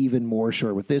am even more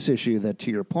sure with this issue that,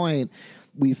 to your point,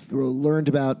 we've learned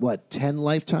about, 10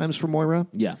 lifetimes for Moira?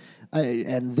 Yeah.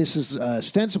 And this is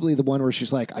ostensibly the one where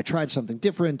she's like, I tried something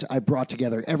different. I brought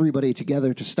together everybody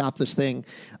together to stop this thing.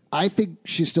 I think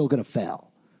she's still going to fail.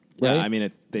 Right? Yeah, I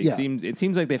mean, it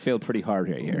seems like they failed pretty hard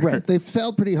here. Right. They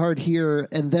failed pretty hard here.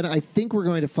 And then I think we're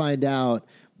going to find out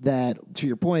that, to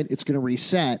your point, it's going to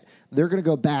reset. They're going to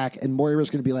go back, and Moira's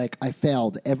going to be like, I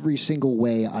failed every single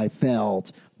way I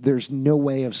failed. There's no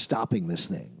way of stopping this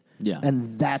thing. Yeah.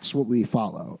 And that's what we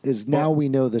follow, is now we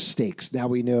know the stakes. Now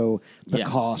we know the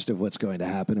cost of what's going to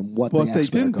happen and what the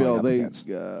X-Men are going up against.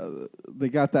 They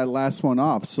got that last one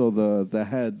off, so the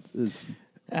head is...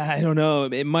 I don't know.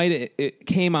 It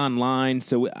came online,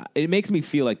 so it makes me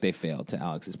feel like they failed, to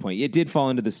Alex's point. It did fall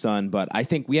into the sun, but I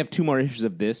think we have 2 more issues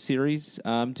of this series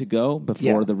to go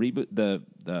before the reboot,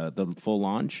 the full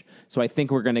launch. So I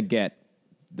think we're going to get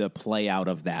the play out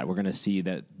of that. We're going to see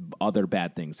that other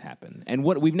bad things happen. And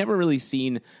we've never really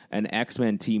seen an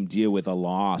X-Men team deal with a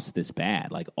loss this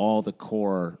bad. Like all the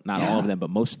core, not all of them, but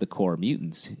most of the core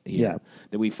mutants here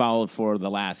that we followed for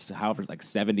the last,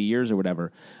 70 years or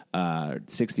whatever,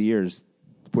 60 years.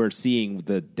 We're seeing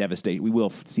the devastation. We will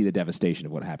see the devastation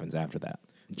of what happens after that,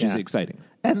 which is exciting.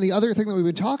 And the other thing that we've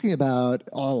been talking about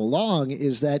all along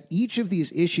is that each of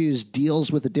these issues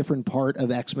deals with a different part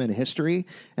of X-Men history.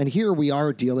 And here we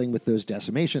are dealing with those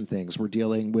decimation things. We're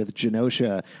dealing with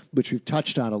Genosha, which we've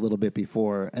touched on a little bit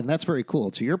before. And that's very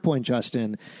cool. To your point,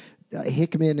 Justin,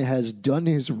 Hickman has done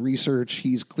his research.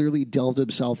 He's clearly delved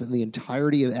himself in the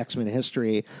entirety of X-Men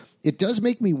history. It does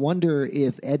make me wonder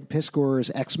if Ed Piskor's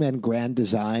X-Men Grand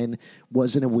Design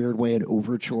was in a weird way an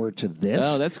overture to this.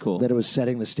 Oh, that's cool. That it was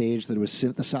setting the stage, that it was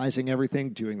synthesizing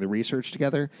everything, doing the research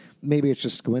together. Maybe it's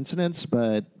just coincidence,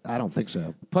 but I don't think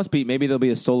so. Plus, Pete, maybe there'll be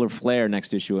a solar flare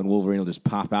next issue and Wolverine will just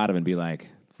pop out of it and be like,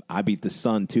 I beat the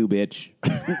sun too, bitch.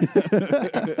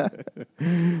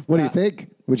 What do you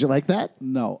think? Would you like that?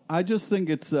 No, I just think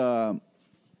it's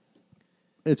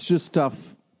just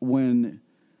tough when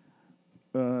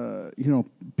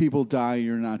people die.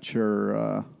 You're not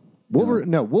sure.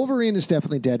 Wolverine is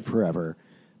definitely dead forever,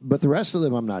 but the rest of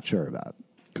them I'm not sure about.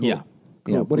 Cool. Yeah.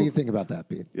 Cool. What do you think about that,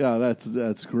 Pete? Yeah,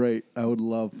 that's great. I would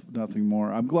love nothing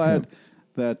more. I'm glad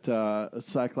that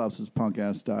Cyclops' punk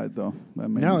ass died, though.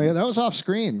 That was off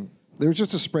screen. There was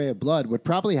just a spray of blood. What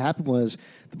probably happened was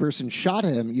the person shot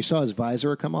him. You saw his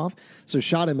visor come off. So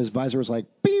shot him. His visor was like,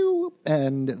 pew,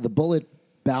 and the bullet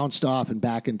bounced off and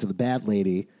back into the bad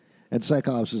lady. And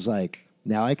Cyclops was like,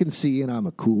 now I can see, and I'm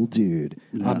a cool dude.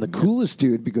 Yeah. I'm the coolest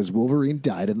dude because Wolverine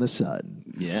died in the sun.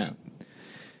 Yeah.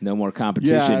 No more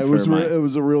competition. Yeah, it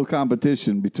was a real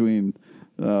competition between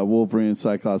Wolverine and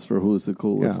Cyclops for who is the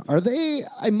coolest. Yeah.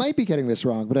 I might be getting this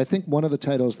wrong, but I think one of the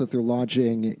titles that they're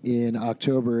launching in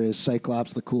October is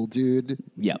Cyclops the Cool Dude.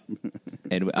 Yep.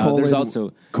 And there's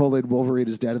also... Wolverine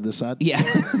is dead in the sun. Yeah.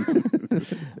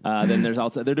 Then there's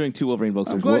also... They're doing 2 Wolverine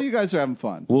books. I'm glad you guys are having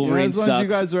fun. Wolverine as long as you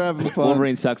guys are having fun.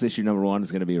 Wolverine Sucks issue number 1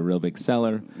 is going to be a real big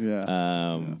seller.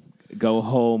 Yeah. Go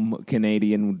Home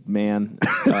Canadian Man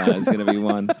is going to be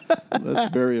one.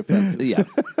 That's very offensive. Yeah.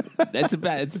 It's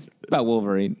about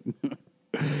Wolverine.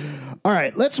 All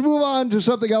right, let's move on to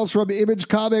something else from Image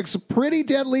Comics. Pretty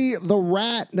Deadly, The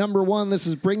Rat, number 1. This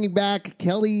is bringing back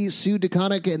Kelly Sue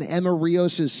DeConnick and Emma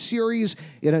Rios' series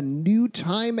in a new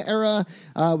time era.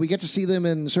 We get to see them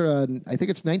in sort of, I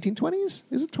think it's 1920s?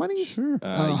 Is it 20s? Sure.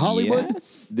 Hollywood?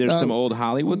 Yes. There's some old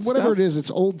Hollywood whatever stuff. It is,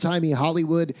 it's old-timey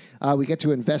Hollywood. We get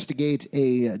to investigate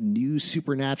a new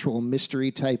supernatural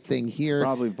mystery type thing here. It's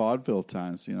probably vaudeville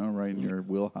times, right in your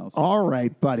wheelhouse. All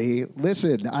right, buddy.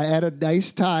 Listen, I had a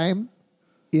nice time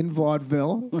in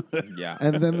vaudeville. Yeah.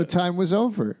 And then the time was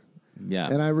over. Yeah.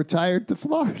 And I retired to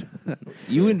Florida.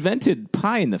 You invented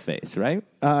pie in the face, right?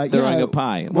 Throwing a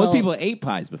pie. Most people ate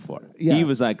pies before. Yeah. He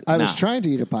was like, I was trying to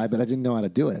eat a pie, but I didn't know how to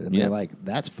do it. And they're like,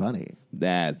 that's funny.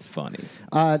 That's funny.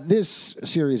 This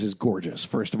series is gorgeous,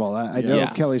 first of all. I know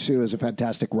Kelly Sue is a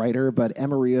fantastic writer, but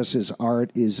Emma Rios'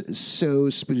 art is so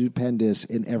stupendous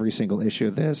in every single issue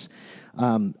of this.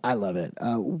 I love it.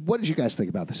 What did you guys think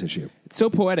about this issue? It's so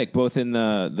poetic, both in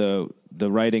the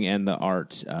writing and the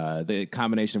art. The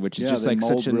combination of which is just like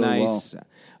such a nice... Well.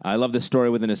 I love the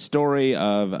story within a story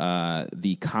of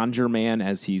the Conjure Man,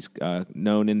 as he's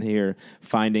known in here,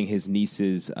 finding his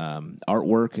niece's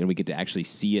artwork, and we get to actually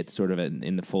see it sort of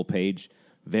in the full page.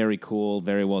 Very cool,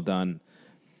 very well done.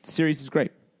 The series is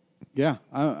great. Yeah,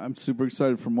 I'm super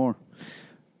excited for more.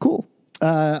 Cool.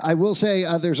 I will say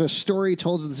there's a story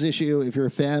told in this issue. If you're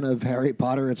a fan of Harry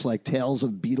Potter, it's like Tales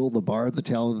of Beetle the Bard, the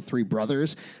tale of the three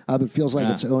brothers. It feels like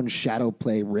its own shadow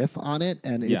play riff on it,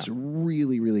 and it's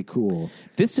really, really cool.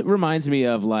 This reminds me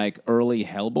of like early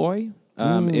Hellboy.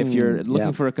 If you're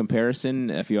looking for a comparison,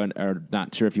 if you are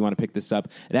not sure if you want to pick this up,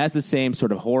 it has the same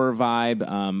sort of horror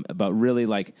vibe, but really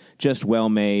like just well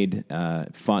made,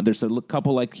 fun. There's a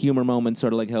couple like humor moments,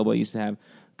 sort of like Hellboy used to have.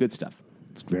 Good stuff.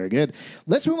 It's very good.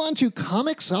 Let's move on to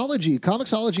Comixology.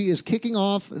 Comixology is kicking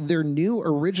off their new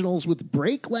originals with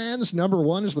Breaklands.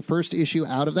 #1 is the first issue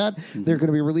out of that. They're going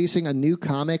to be releasing a new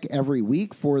comic every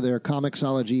week for their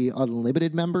Comixology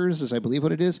Unlimited members, is I believe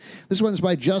what it is. This one's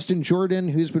by Justin Jordan,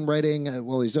 who's been writing,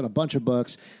 he's done a bunch of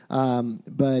books,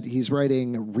 but he's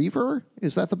writing Reaver.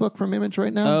 Is that the book from Image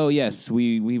right now? Oh, yes.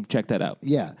 We've checked that out.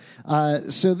 Yeah.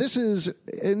 So this is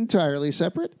entirely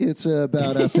separate. It's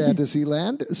about a fantasy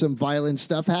land. Some violent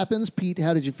stuff happens. Pete,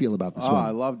 how did you feel about this one? I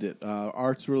loved it.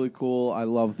 Art's really cool. I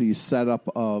love the setup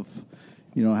of,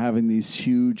 having these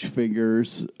huge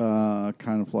figures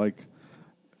kind of like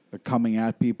coming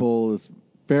at people. It's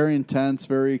very intense,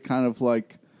 very kind of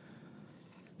like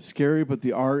scary, but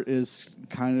the art is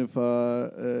kind of,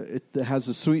 it has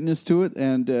a sweetness to it,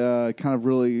 and kind of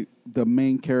really the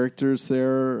main characters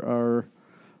there are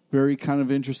very kind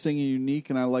of interesting and unique,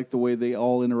 and I like the way they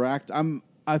all interact.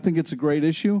 I think it's a great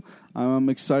issue. I'm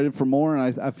excited for more,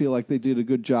 and I feel like they did a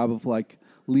good job of like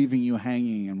leaving you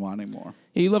hanging and wanting more.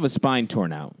 Yeah, you love a spine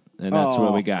torn out, and that's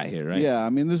what we got here, right? Yeah, I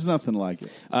mean, there's nothing like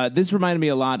it. This reminded me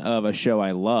a lot of a show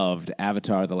I loved,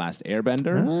 Avatar: The Last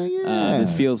Airbender. Oh, yeah.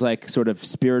 This feels like sort of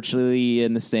spiritually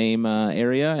in the same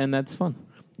area, and that's fun.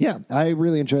 Yeah, I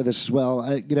really enjoy this as well.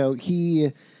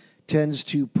 He tends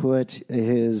to put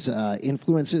his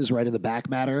influences right in the back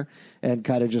matter and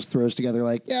kind of just throws together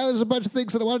like, there's a bunch of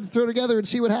things that I wanted to throw together and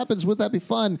see what happens. Wouldn't that be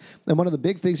fun? And one of the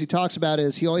big things he talks about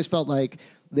is he always felt like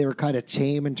they were kind of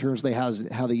tame in terms of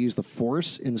how they use the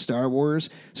Force in Star Wars.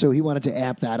 So he wanted to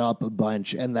amp that up a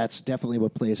bunch, and that's definitely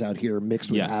what plays out here, mixed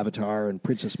with Avatar and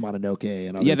Princess Mononoke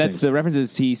and other that's things. the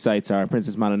references he cites are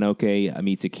Princess Mononoke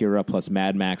meets Akira plus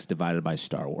Mad Max divided by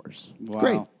Star Wars. Wow.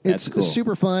 Great. It's cool.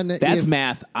 super fun. That's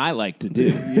math I like to do.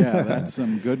 Yeah, that's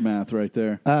some good math right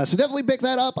there. So definitely pick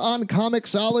that up on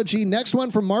Comixology. Next one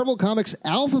from Marvel Comics,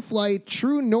 Alpha Flight,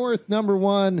 True North,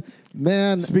 #1.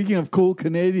 Man. Speaking of cool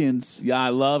Canadians. Yeah, I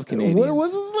love Canadians.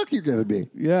 What's this look you're giving me?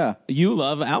 Yeah. You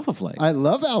love Alpha Flight. I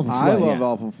love Alpha Flight. I love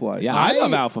Alpha Flight. Yeah, I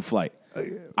love Alpha Flight.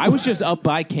 I was just up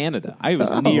by Canada. I was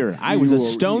near. I was a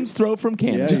stone's throw from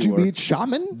Canada. Did you meet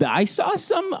Shaman? I saw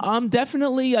some,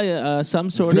 definitely some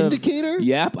sort Vindicator? of...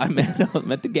 Yep, I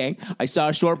met the gang. I saw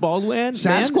a short bald man.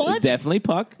 Sasquatch? Definitely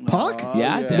Puck. Puck?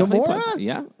 Yeah, definitely Nomura? Puck.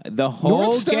 Yeah. The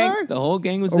whole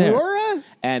gang was there. Aurora?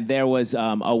 And there was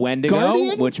a Wendigo,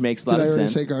 Guardian? which makes a lot Did of I already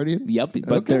sense. say Guardian? Yep,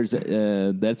 but Okay. there's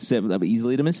that's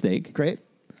easily to mistake. Great.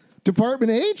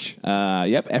 Department H?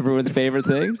 Yep, everyone's favorite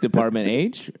thing, Department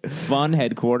H. Fun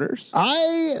headquarters.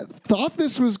 I thought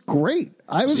this was great.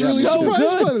 I was really So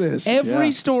surprised good. by this.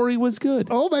 Every story was good.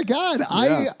 Oh my God.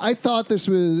 I thought this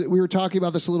was, we were talking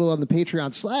about this a little on the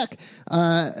Patreon Slack.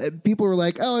 People were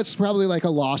like, it's probably like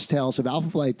a Lost Tales of Alpha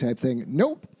Flight type thing.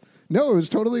 Nope. No, it was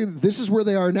totally, this is where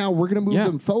they are now. We're going to move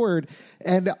them forward.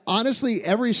 And honestly,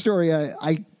 every story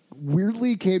I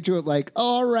weirdly came to it like,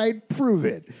 all right, prove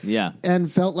it. Yeah. And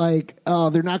felt like,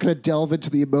 they're not going to delve into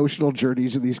the emotional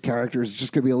journeys of these characters. It's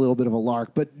just going to be a little bit of a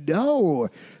lark. But no,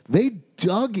 they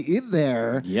dug in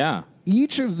there. Yeah.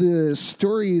 Each of the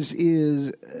stories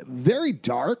is very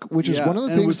dark, which is one of the and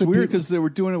things it was that weird because they were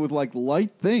doing it with like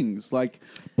light things. Like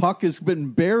Puck has been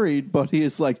buried, but he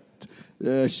is like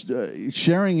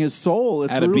sharing his soul.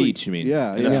 It's At a really, beach, you mean?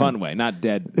 Yeah, In a fun way, not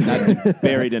dead, not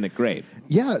buried in a grave.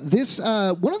 Yeah, this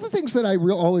one of the things that I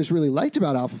always really liked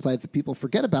about Alpha Flight that people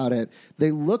forget about it,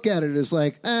 they look at it as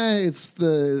like, it's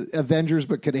the Avengers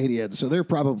but Canadian, so they're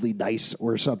probably nice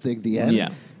or something. The end. Yeah.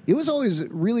 It was always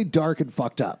really dark and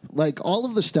fucked up. Like all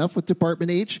of the stuff with Department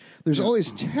H, there's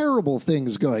always terrible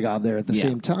things going on there at the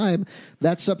same time.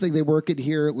 That's something they work at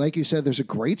here. Like you said, there's a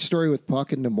great story with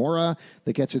Puck and Nomura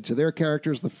that gets into their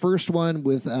characters. The first one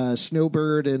with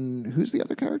Snowbird and who's the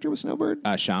other character with Snowbird?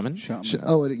 Shaman.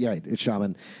 It's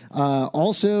Shaman.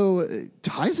 Also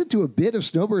ties into a bit of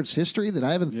Snowbird's history that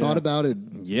I haven't thought about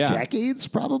in decades,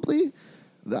 probably.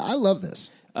 I love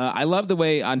this. I love the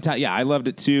way I loved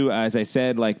it too. As I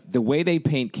said, like the way they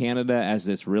paint Canada as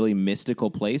this really mystical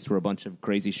place where a bunch of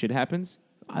crazy shit happens.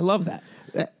 I love that.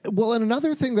 Well, and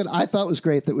another thing that I thought was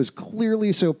great that was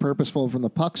clearly so purposeful from the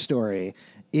Puck story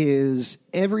is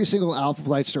every single Alpha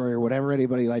Flight story or whatever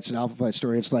anybody likes an Alpha Flight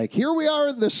story, it's like, here we are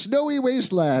in the snowy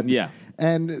wasteland. Yeah.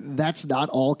 and that's not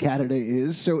all Canada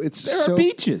is. So There are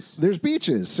beaches. There's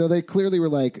beaches. So they clearly were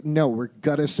like, no, we're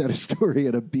gonna set a story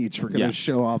at a beach. We're gonna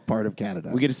show off part of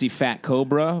Canada. We get to see Fat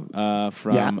Cobra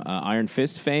from Iron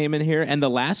Fist fame in here, and the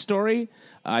last story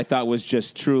I thought was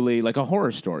just truly like a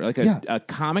horror story, like a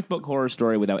comic book horror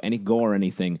story without any gore or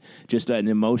anything, just an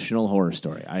emotional horror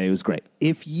story. It was great.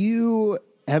 If you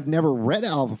have never read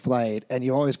Alpha Flight and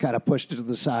you always kind of pushed it to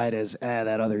the side as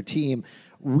that other team,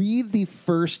 read the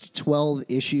first 12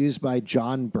 issues by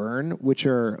John Byrne, which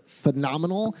are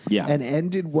phenomenal and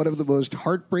ended one of the most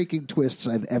heartbreaking twists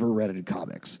I've ever read in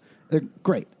comics. They're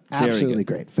great. Absolutely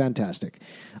great. Fantastic.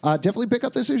 Definitely pick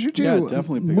up this issue, too. Yeah,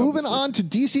 definitely pick up Moving this on to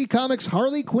DC Comics,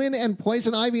 Harley Quinn and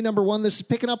Poison Ivy #1. This is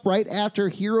picking up right after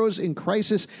Heroes in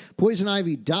Crisis. Poison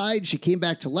Ivy died. She came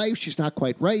back to life. She's not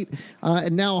quite right.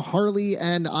 And now Harley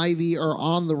and Ivy are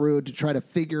on the road to try to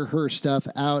figure her stuff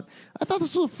out. I thought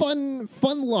this was a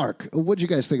fun lark. What did you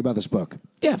guys think about this book?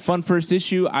 Yeah, fun first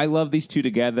issue. I love these two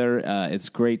together. It's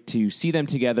great to see them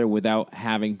together without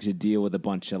having to deal with a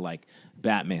bunch of like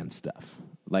Batman stuff.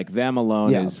 Like them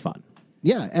alone is fun.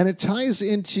 Yeah, and it ties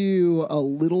into a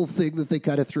little thing that they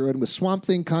kind of threw in with Swamp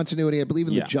Thing continuity, I believe,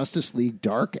 in the Justice League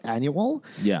Dark annual,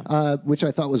 which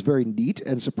I thought was very neat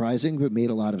and surprising, but made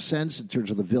a lot of sense in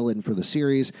terms of the villain for the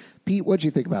series. Pete, what do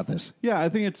you think about this? Yeah, I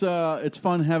think it's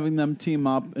fun having them team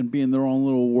up and be in their own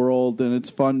little world, and it's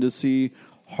fun to see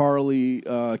Harley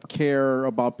care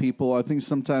about people. I think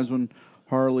sometimes when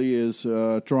Harley is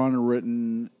drawn or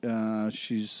written,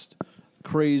 she's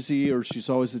crazy, or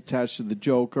she's always attached to the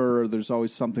Joker, or there's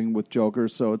always something with Joker.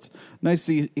 So it's nice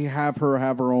to have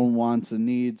her own wants and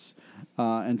needs,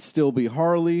 and still be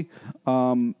Harley,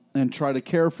 and try to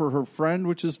care for her friend,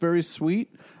 which is very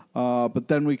sweet. But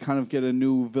then we kind of get a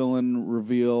new villain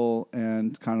reveal,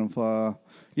 and kind of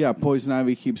Poison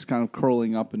Ivy keeps kind of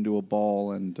curling up into a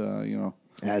ball, and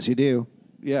as you do.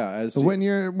 Yeah, when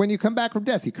you come back from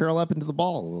death, you curl up into the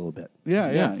ball a little bit.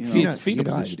 Yeah. Fetal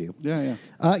position. Do. Yeah.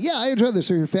 I enjoyed this.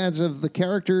 So if you're fans of the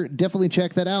character, definitely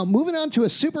check that out. Moving on to a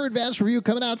super advanced review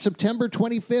coming out September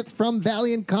 25th from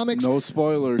Valiant Comics. No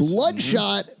spoilers.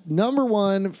 Bloodshot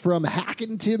 #1 from Hack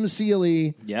and Tim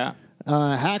Seeley. Yeah.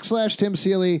 Hack/Tim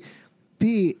Seeley.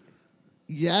 Pete,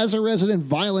 as a resident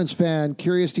violence fan,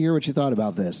 curious to hear what you thought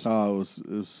about this. Oh, it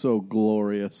was so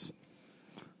glorious.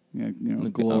 Yeah,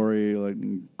 glory, like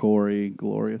gory,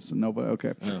 glorious, and nobody.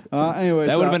 Okay. Anyways,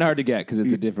 that would have been hard to get because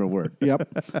it's a different word. Yep.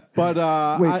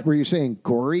 But wait, were you saying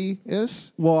gory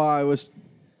is? Well, I was.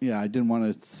 Yeah, I didn't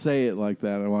want to say it like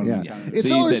that. I wanted. Yeah, to it's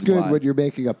so always good imply. when you're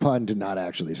making a pun to not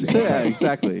actually say it. Yeah,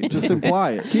 exactly. Just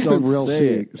imply it. Keep Don't it real say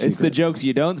it. It's the jokes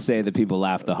you don't say that people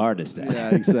laugh the hardest at.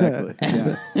 Yeah, exactly.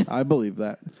 Yeah, I believe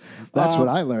that. That's what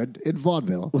I learned in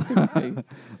vaudeville.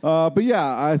 But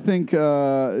yeah, I think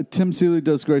Tim Seeley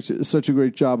does such a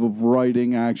great job of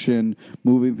writing action,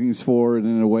 moving things forward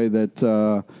in a way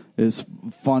that is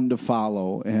fun to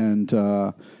follow.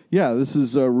 And yeah, this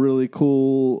is a really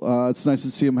cool. It's nice to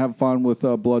see him have fun with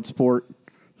Bloodsport.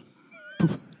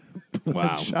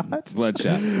 Wow.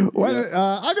 Bloodshot. I'm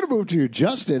going to move to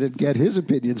Justin and get his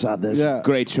opinions on this. Yeah.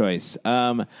 Great choice. Pete,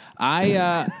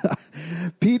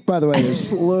 by the way, is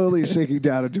slowly sinking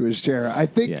down into his chair. I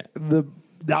think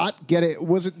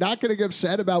was it not getting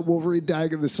upset about Wolverine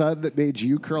dying in the sun that made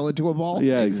you curl into a ball?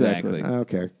 Yeah, exactly.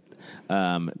 Okay.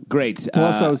 Great.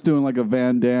 Plus, I was doing like a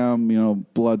Van Damme,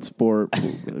 blood sport.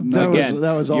 That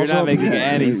was you're also not making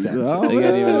any sense.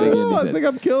 I think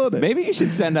I'm killing it. Maybe you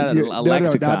should send out a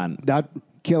lexicon. Not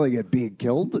killing it, being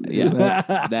killed.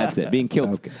 Yeah, that's it. Being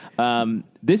killed. Okay.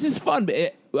 This is fun.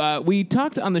 We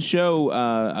talked on the show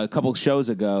a couple shows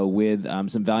ago with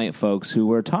some Valiant folks who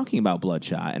were talking about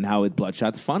Bloodshot and how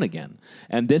Bloodshot's fun again.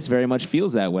 And this very much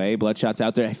feels that way. Bloodshot's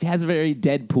out there. He has a very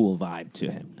Deadpool vibe to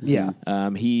him. Yeah.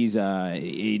 He's but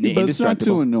it's not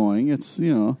too annoying. It's, Do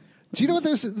you know what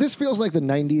this feels like? The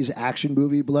 90s action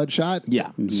movie Bloodshot? Yeah.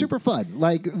 Mm-hmm. Super fun.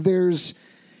 Like, there's...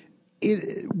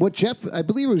 I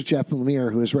believe it was Jeff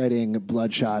Lemire who was writing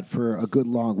Bloodshot for a good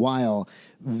long while.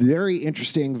 Very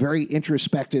interesting, very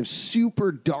introspective,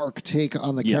 super dark take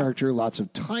on the character. Lots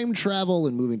of time travel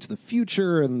and moving to the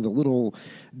future and the little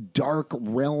dark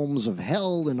realms of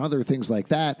hell and other things like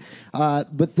that.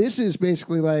 But this is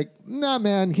basically like, nah,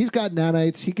 man, he's got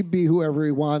nanites. He can be whoever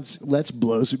he wants. Let's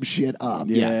blow some shit up.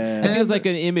 Yeah. It feels like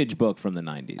an Image book from the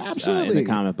 90s. Absolutely. In the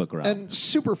comic book realm. And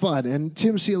super fun. And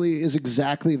Tim Seeley is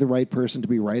exactly the right person to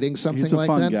be writing something He's a like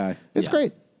fun that. guy. It's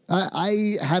great.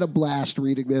 I had a blast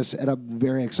reading this, and I'm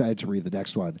very excited to read the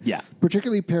next one. Yeah.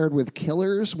 Particularly paired with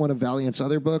Killers, one of Valiant's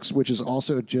other books, which is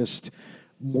also just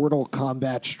Mortal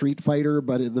Kombat Street Fighter,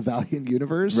 but in the Valiant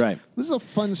universe. Right. This is a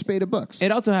fun spate of books.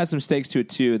 It also has some stakes to it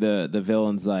too. The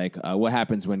villain's like, what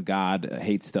happens when God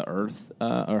hates the Earth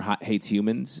or hates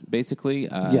humans? Basically,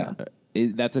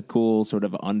 that's a cool sort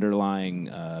of underlying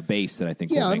base that I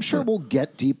think. Yeah, I'm sure we'll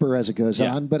get deeper as it goes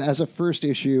on, but as a first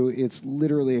issue, it's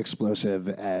literally explosive,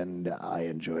 and I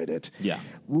enjoyed it. Yeah.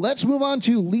 Let's move on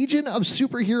to Legion of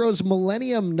Superheroes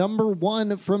Millennium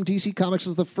 #1 from DC Comics.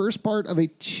 Is the first part of a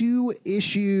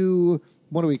 2-issue.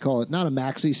 What do we call it? Not a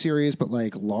maxi series, but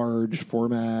like large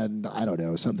format. I don't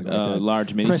know, something like that.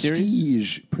 Large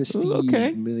miniseries? Prestige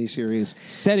okay. miniseries.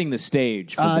 Setting the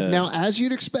stage for Now, as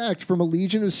you'd expect from a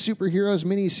Legion of Superheroes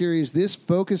miniseries, this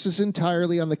focuses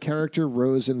entirely on the character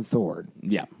Rose and Thorn.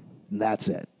 Yeah. And that's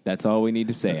it. That's all we need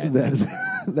to say.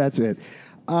 That's it.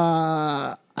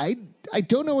 I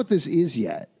don't know what this is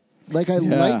yet. Like, I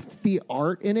liked the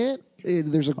art in it.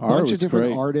 There's a bunch of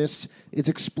different artists. It's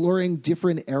exploring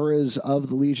different eras of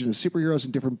the Legion of Superheroes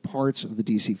and different parts of the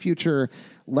DC future.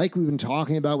 Like we've been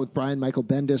talking about with Brian Michael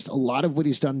Bendis, a lot of what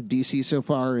he's done in DC so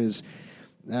far is,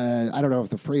 I don't know if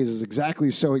the phrase is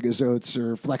exactly sowing his oats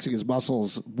or flexing his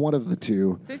muscles, one of the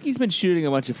two. I think he's been shooting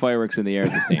a bunch of fireworks in the air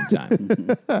at the same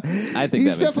time. I think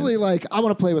he's that definitely sense. like, I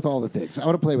want to play with all the things. I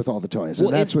want to play with all the toys.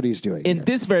 And that's what he's doing. And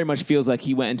this very much feels like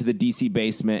he went into the DC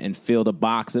basement and filled a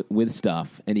box with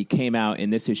stuff, and he came out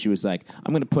in this issue was like,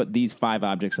 I'm going to put these 5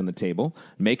 objects on the table,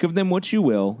 make of them what you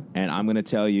will, and I'm going to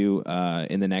tell you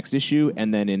in the next issue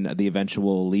and then in the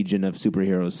eventual Legion of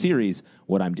Superheroes series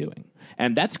what I'm doing.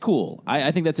 And that's cool.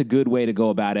 I think that's a good way to go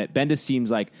about it. Bendis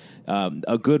seems like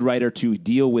a good writer to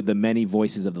deal with the many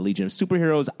voices of the Legion of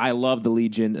Superheroes. I love the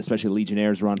Legion, especially the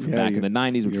Legionnaires run from back in the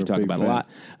 90s, which we talk about a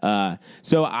lot.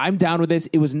 So I'm down with this.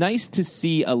 It was nice to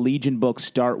see a Legion book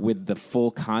start with the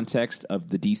full context of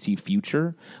the DC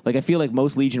future. Like, I feel like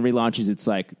most Legion relaunches, it's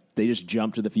like they just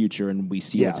jump to the future and we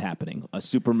see what's happening. A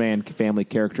Superman family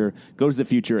character goes to the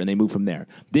future and they move from there.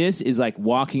 This is like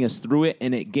walking us through it,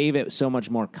 and it gave it so much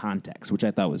more context, which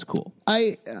I thought was cool.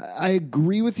 I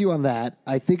agree with you on that.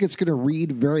 I think it's going to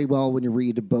read very well when you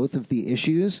read both of the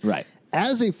issues. Right.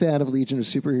 As a fan of Legion of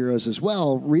Superheroes as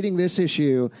well, reading this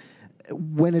issue,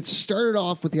 when it started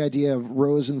off with the idea of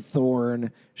Rose and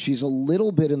Thorn, she's a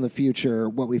little bit in the future.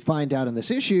 What we find out in this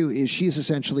issue is she's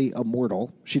essentially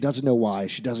immortal. She doesn't know why.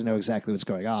 She doesn't know exactly what's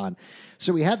going on.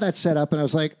 So we had that set up, and I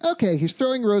was like, okay, he's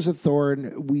throwing Rose and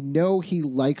Thorn. We know he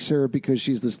likes her because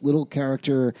she's this little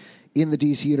character in the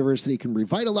DC universe that he can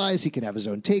revitalize. He can have his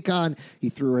own take on. He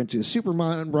threw her into a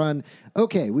Superman run.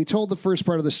 Okay, we told the first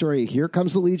part of the story. Here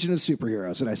comes the Legion of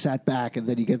Superheroes. And I sat back, and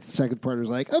then you get the second part. It was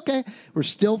like, okay, we're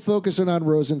still focusing on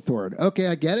Rose and Thorn. Okay,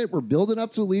 I get it. We're building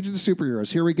up to the Legion of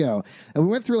Superheroes. Here we go. And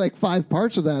we went through like 5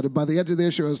 parts of that. And by the end of the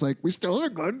issue, I was like, we still are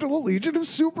going to the Legion of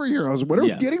Superheroes. When are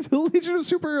we getting to the Legion of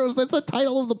Superheroes? That's the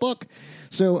title of the book.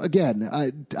 So again,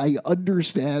 I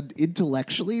understand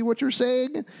intellectually what you're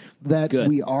saying, that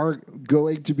we are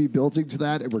going to be building to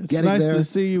that, and we're getting there. It's nice to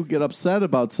see you get upset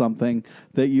about something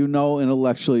that you know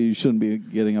intellectually you shouldn't be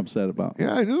getting upset about.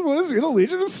 Yeah, I just want to see the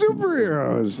Legion of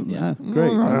Superheroes. Yeah,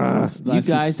 great. You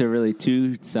guys are really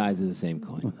two sides of the same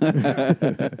coin.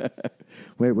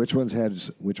 Wait, which one's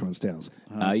heads, which one's tails?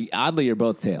 Oddly, you're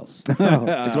both tails.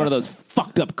 It's one of those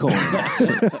fucked up coins.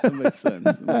 That makes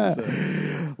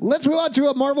sense. Let's move on to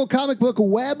a Marvel comic book,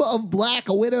 Web of Black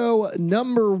Widow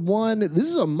 #1. This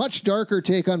is a much darker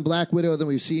take on Black Widow than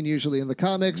we've seen usually in the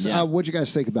comics. Yeah. What'd you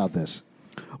guys think about this?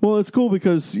 Well, it's cool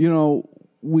because, you know,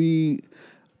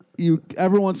 you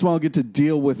every once in a while get to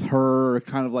deal with her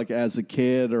kind of like as a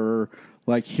kid, or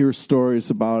like hear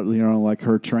stories about, you know, like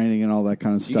her training and all that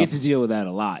kind of stuff. You get to deal with that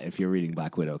a lot if you're reading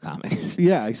Black Widow comics.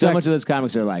 Yeah, exactly. So much of those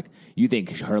comics are like, you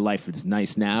think her life is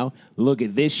nice now? Look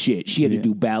at this shit. She had to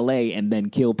do ballet and then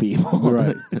kill people.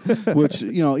 Right. Which,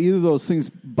 you know, either of those things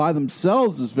by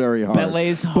themselves is very hard. Ballet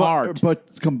is hard.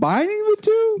 But combining the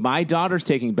two? My daughter's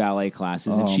taking ballet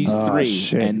classes, and she's 3,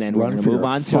 shit. and then Run we're going for to move your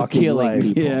on to fucking killing life.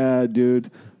 people. Yeah,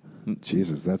 dude.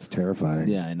 Jesus, that's terrifying.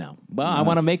 Yeah, I know. Well, I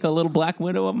want to make a little Black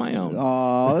Widow of my own.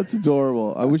 Oh, that's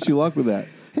adorable. I wish you luck with that.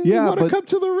 You want to come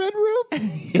to the Red Room?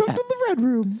 Come to the Red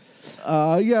Room.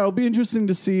 Yeah, it'll be interesting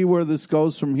to see where this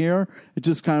goes from here. It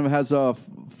just kind of has a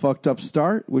fucked up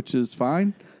start, which is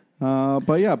fine.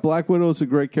 But yeah, Black Widow is a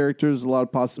great character. There's a lot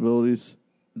of possibilities.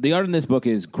 The art in this book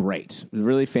is great,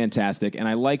 really fantastic, and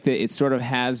I like that it sort of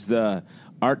has the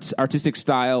artistic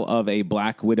style of a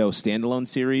Black Widow standalone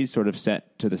series, sort of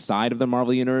set to the side of the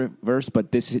Marvel Universe,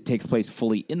 but this takes place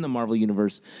fully in the Marvel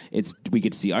Universe. We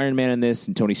get to see Iron Man in this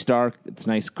and Tony Stark. It's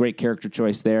nice, great character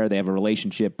choice there. They have a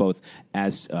relationship both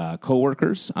as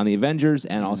co-workers on the Avengers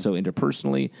and also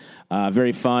interpersonally.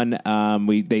 Very fun.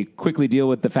 They quickly deal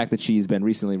with the fact that she's been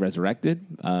recently resurrected.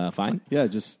 Fine. Yeah,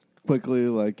 just quickly,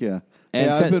 And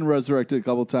I've been resurrected a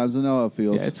couple times. I know how it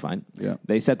feels. Yeah, it's fine. Yeah.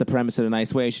 They set the premise in a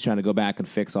nice way. She's trying to go back and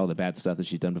fix all the bad stuff that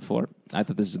she's done before. I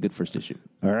thought this was a good first issue.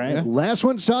 All right. Last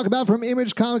one to talk about from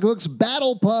Image Comic Books,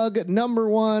 Battle Pug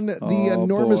 #1. The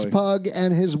enormous pug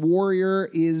and his warrior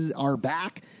are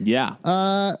back.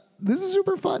 Yeah. This is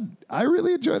super fun. I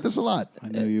really enjoyed this a lot. I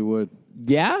knew you would.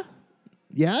 Yeah?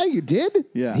 Yeah, you did?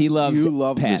 Yeah. He loves You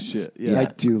love pets. this shit. Yeah. I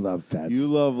do love pets. You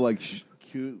love,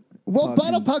 cute... Well, fucking-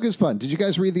 Battle Pug is fun. Did you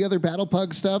guys read the other Battle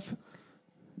Pug stuff?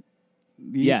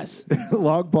 Yes.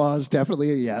 Long pause,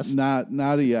 definitely a yes. Not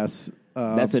a yes.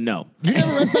 That's a no. You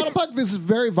never read Battle Pug? This is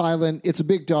very violent. It's a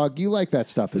big dog. You like that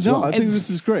stuff as No, well. I think this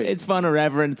is great. It's fun,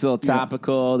 irreverent. It's a little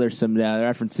topical. There's some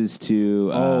references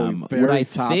to very what I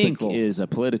topical. think is a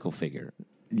political figure.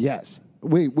 Yes.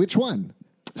 Wait, which one?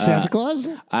 Santa Claus?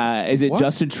 Is it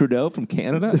Justin Trudeau from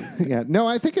Canada? Yeah. No,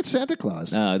 I think it's Santa Claus.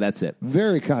 That's it.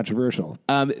 Very controversial.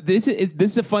 This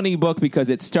is a funny book because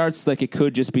it starts like it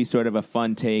could just be sort of a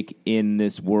fun take in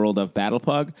this world of Battle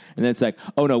Pug, and then it's like,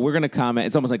 oh no, we're going to comment.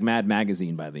 It's almost like Mad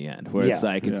Magazine by the end, where it's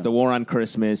like it's the war on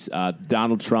Christmas.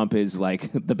 Donald Trump is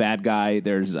like the bad guy.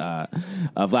 There's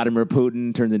Vladimir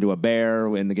Putin turns into a bear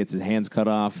when he gets his hands cut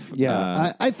off.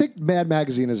 Yeah, I think Mad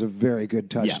Magazine is a very good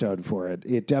touchstone for it.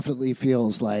 It definitely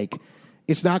feels like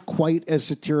it's not quite as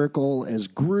satirical as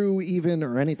Gru even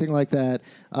or anything like that,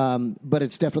 but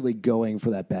it's definitely going for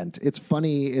that bent. It's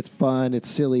funny, it's fun, it's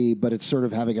silly, but it's sort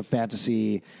of having a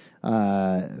fantasy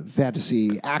actual and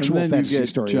then fantasy you get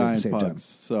story giant at the same pugs, time.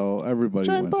 So everybody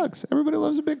Giant wins. pugs. Everybody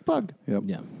loves a big pug. Yep.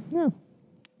 Yeah. Yeah.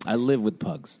 I live with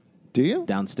pugs Do you?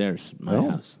 downstairs in my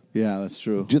house. Yeah, that's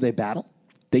true. Do they battle?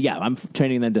 I'm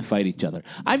training them to fight each other.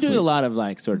 I'm doing a lot of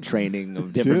sort of training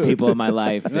of different Dude. people in my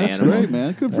life. That's animals. great,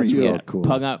 man. Good for That's you. real Yeah, cool.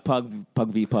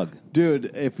 Pug v pug.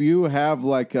 Dude, if you have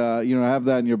have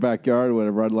that in your backyard or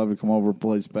whatever, I'd love to come over and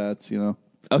place bets,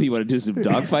 Oh, you want to do some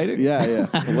dog fighting? Yeah.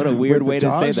 What a weird Wait, way the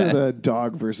to say dogs or that. the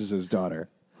dog versus his daughter?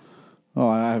 Oh,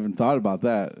 I haven't thought about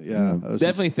that. Yeah. I was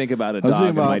Definitely just- think about a I was dog thinking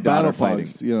and about my daughter battle fighting.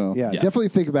 pugs, Yeah, definitely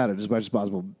think about it as much as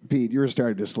possible. Pete, you're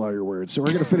starting to slow your words. So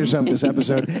we're going to finish up this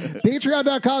episode.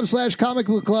 Patreon.com/Comic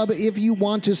Book Club if you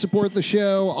want to support the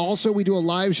show. Also, we do a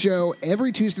live show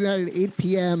every Tuesday night at 8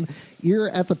 p.m. here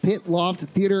at the Pit Loft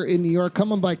Theater in New York.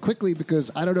 Come on by quickly because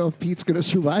I don't know if Pete's going to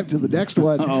survive to the next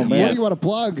one. Oh, man. What do you want to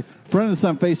plug? Friend us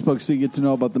on Facebook so you get to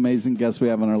know about the amazing guests we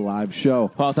have on our live show.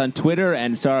 Follow us on Twitter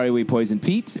and Sorry We Poisoned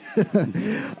Pete.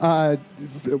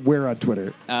 We're on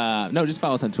Twitter. No, just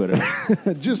follow us on Twitter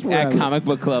Just at wherever. Comic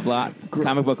Book Club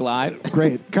Comic Book Live.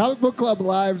 Great.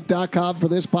 ComicBookClubLive.com for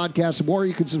this podcast and more.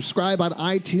 You can subscribe on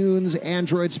iTunes,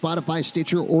 Android, Spotify,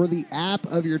 Stitcher, or the app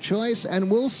of your choice. And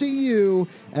we'll see you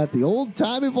at the Old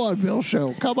Timey Vaudeville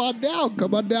Show. Come on down.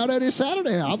 Come on down any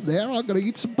Saturday. I'm there. I'm going to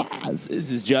eat some pies.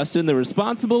 This is Justin, the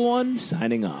responsible one,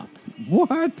 signing off. What?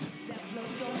 Blow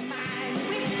your mind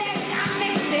with that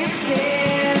comic sense.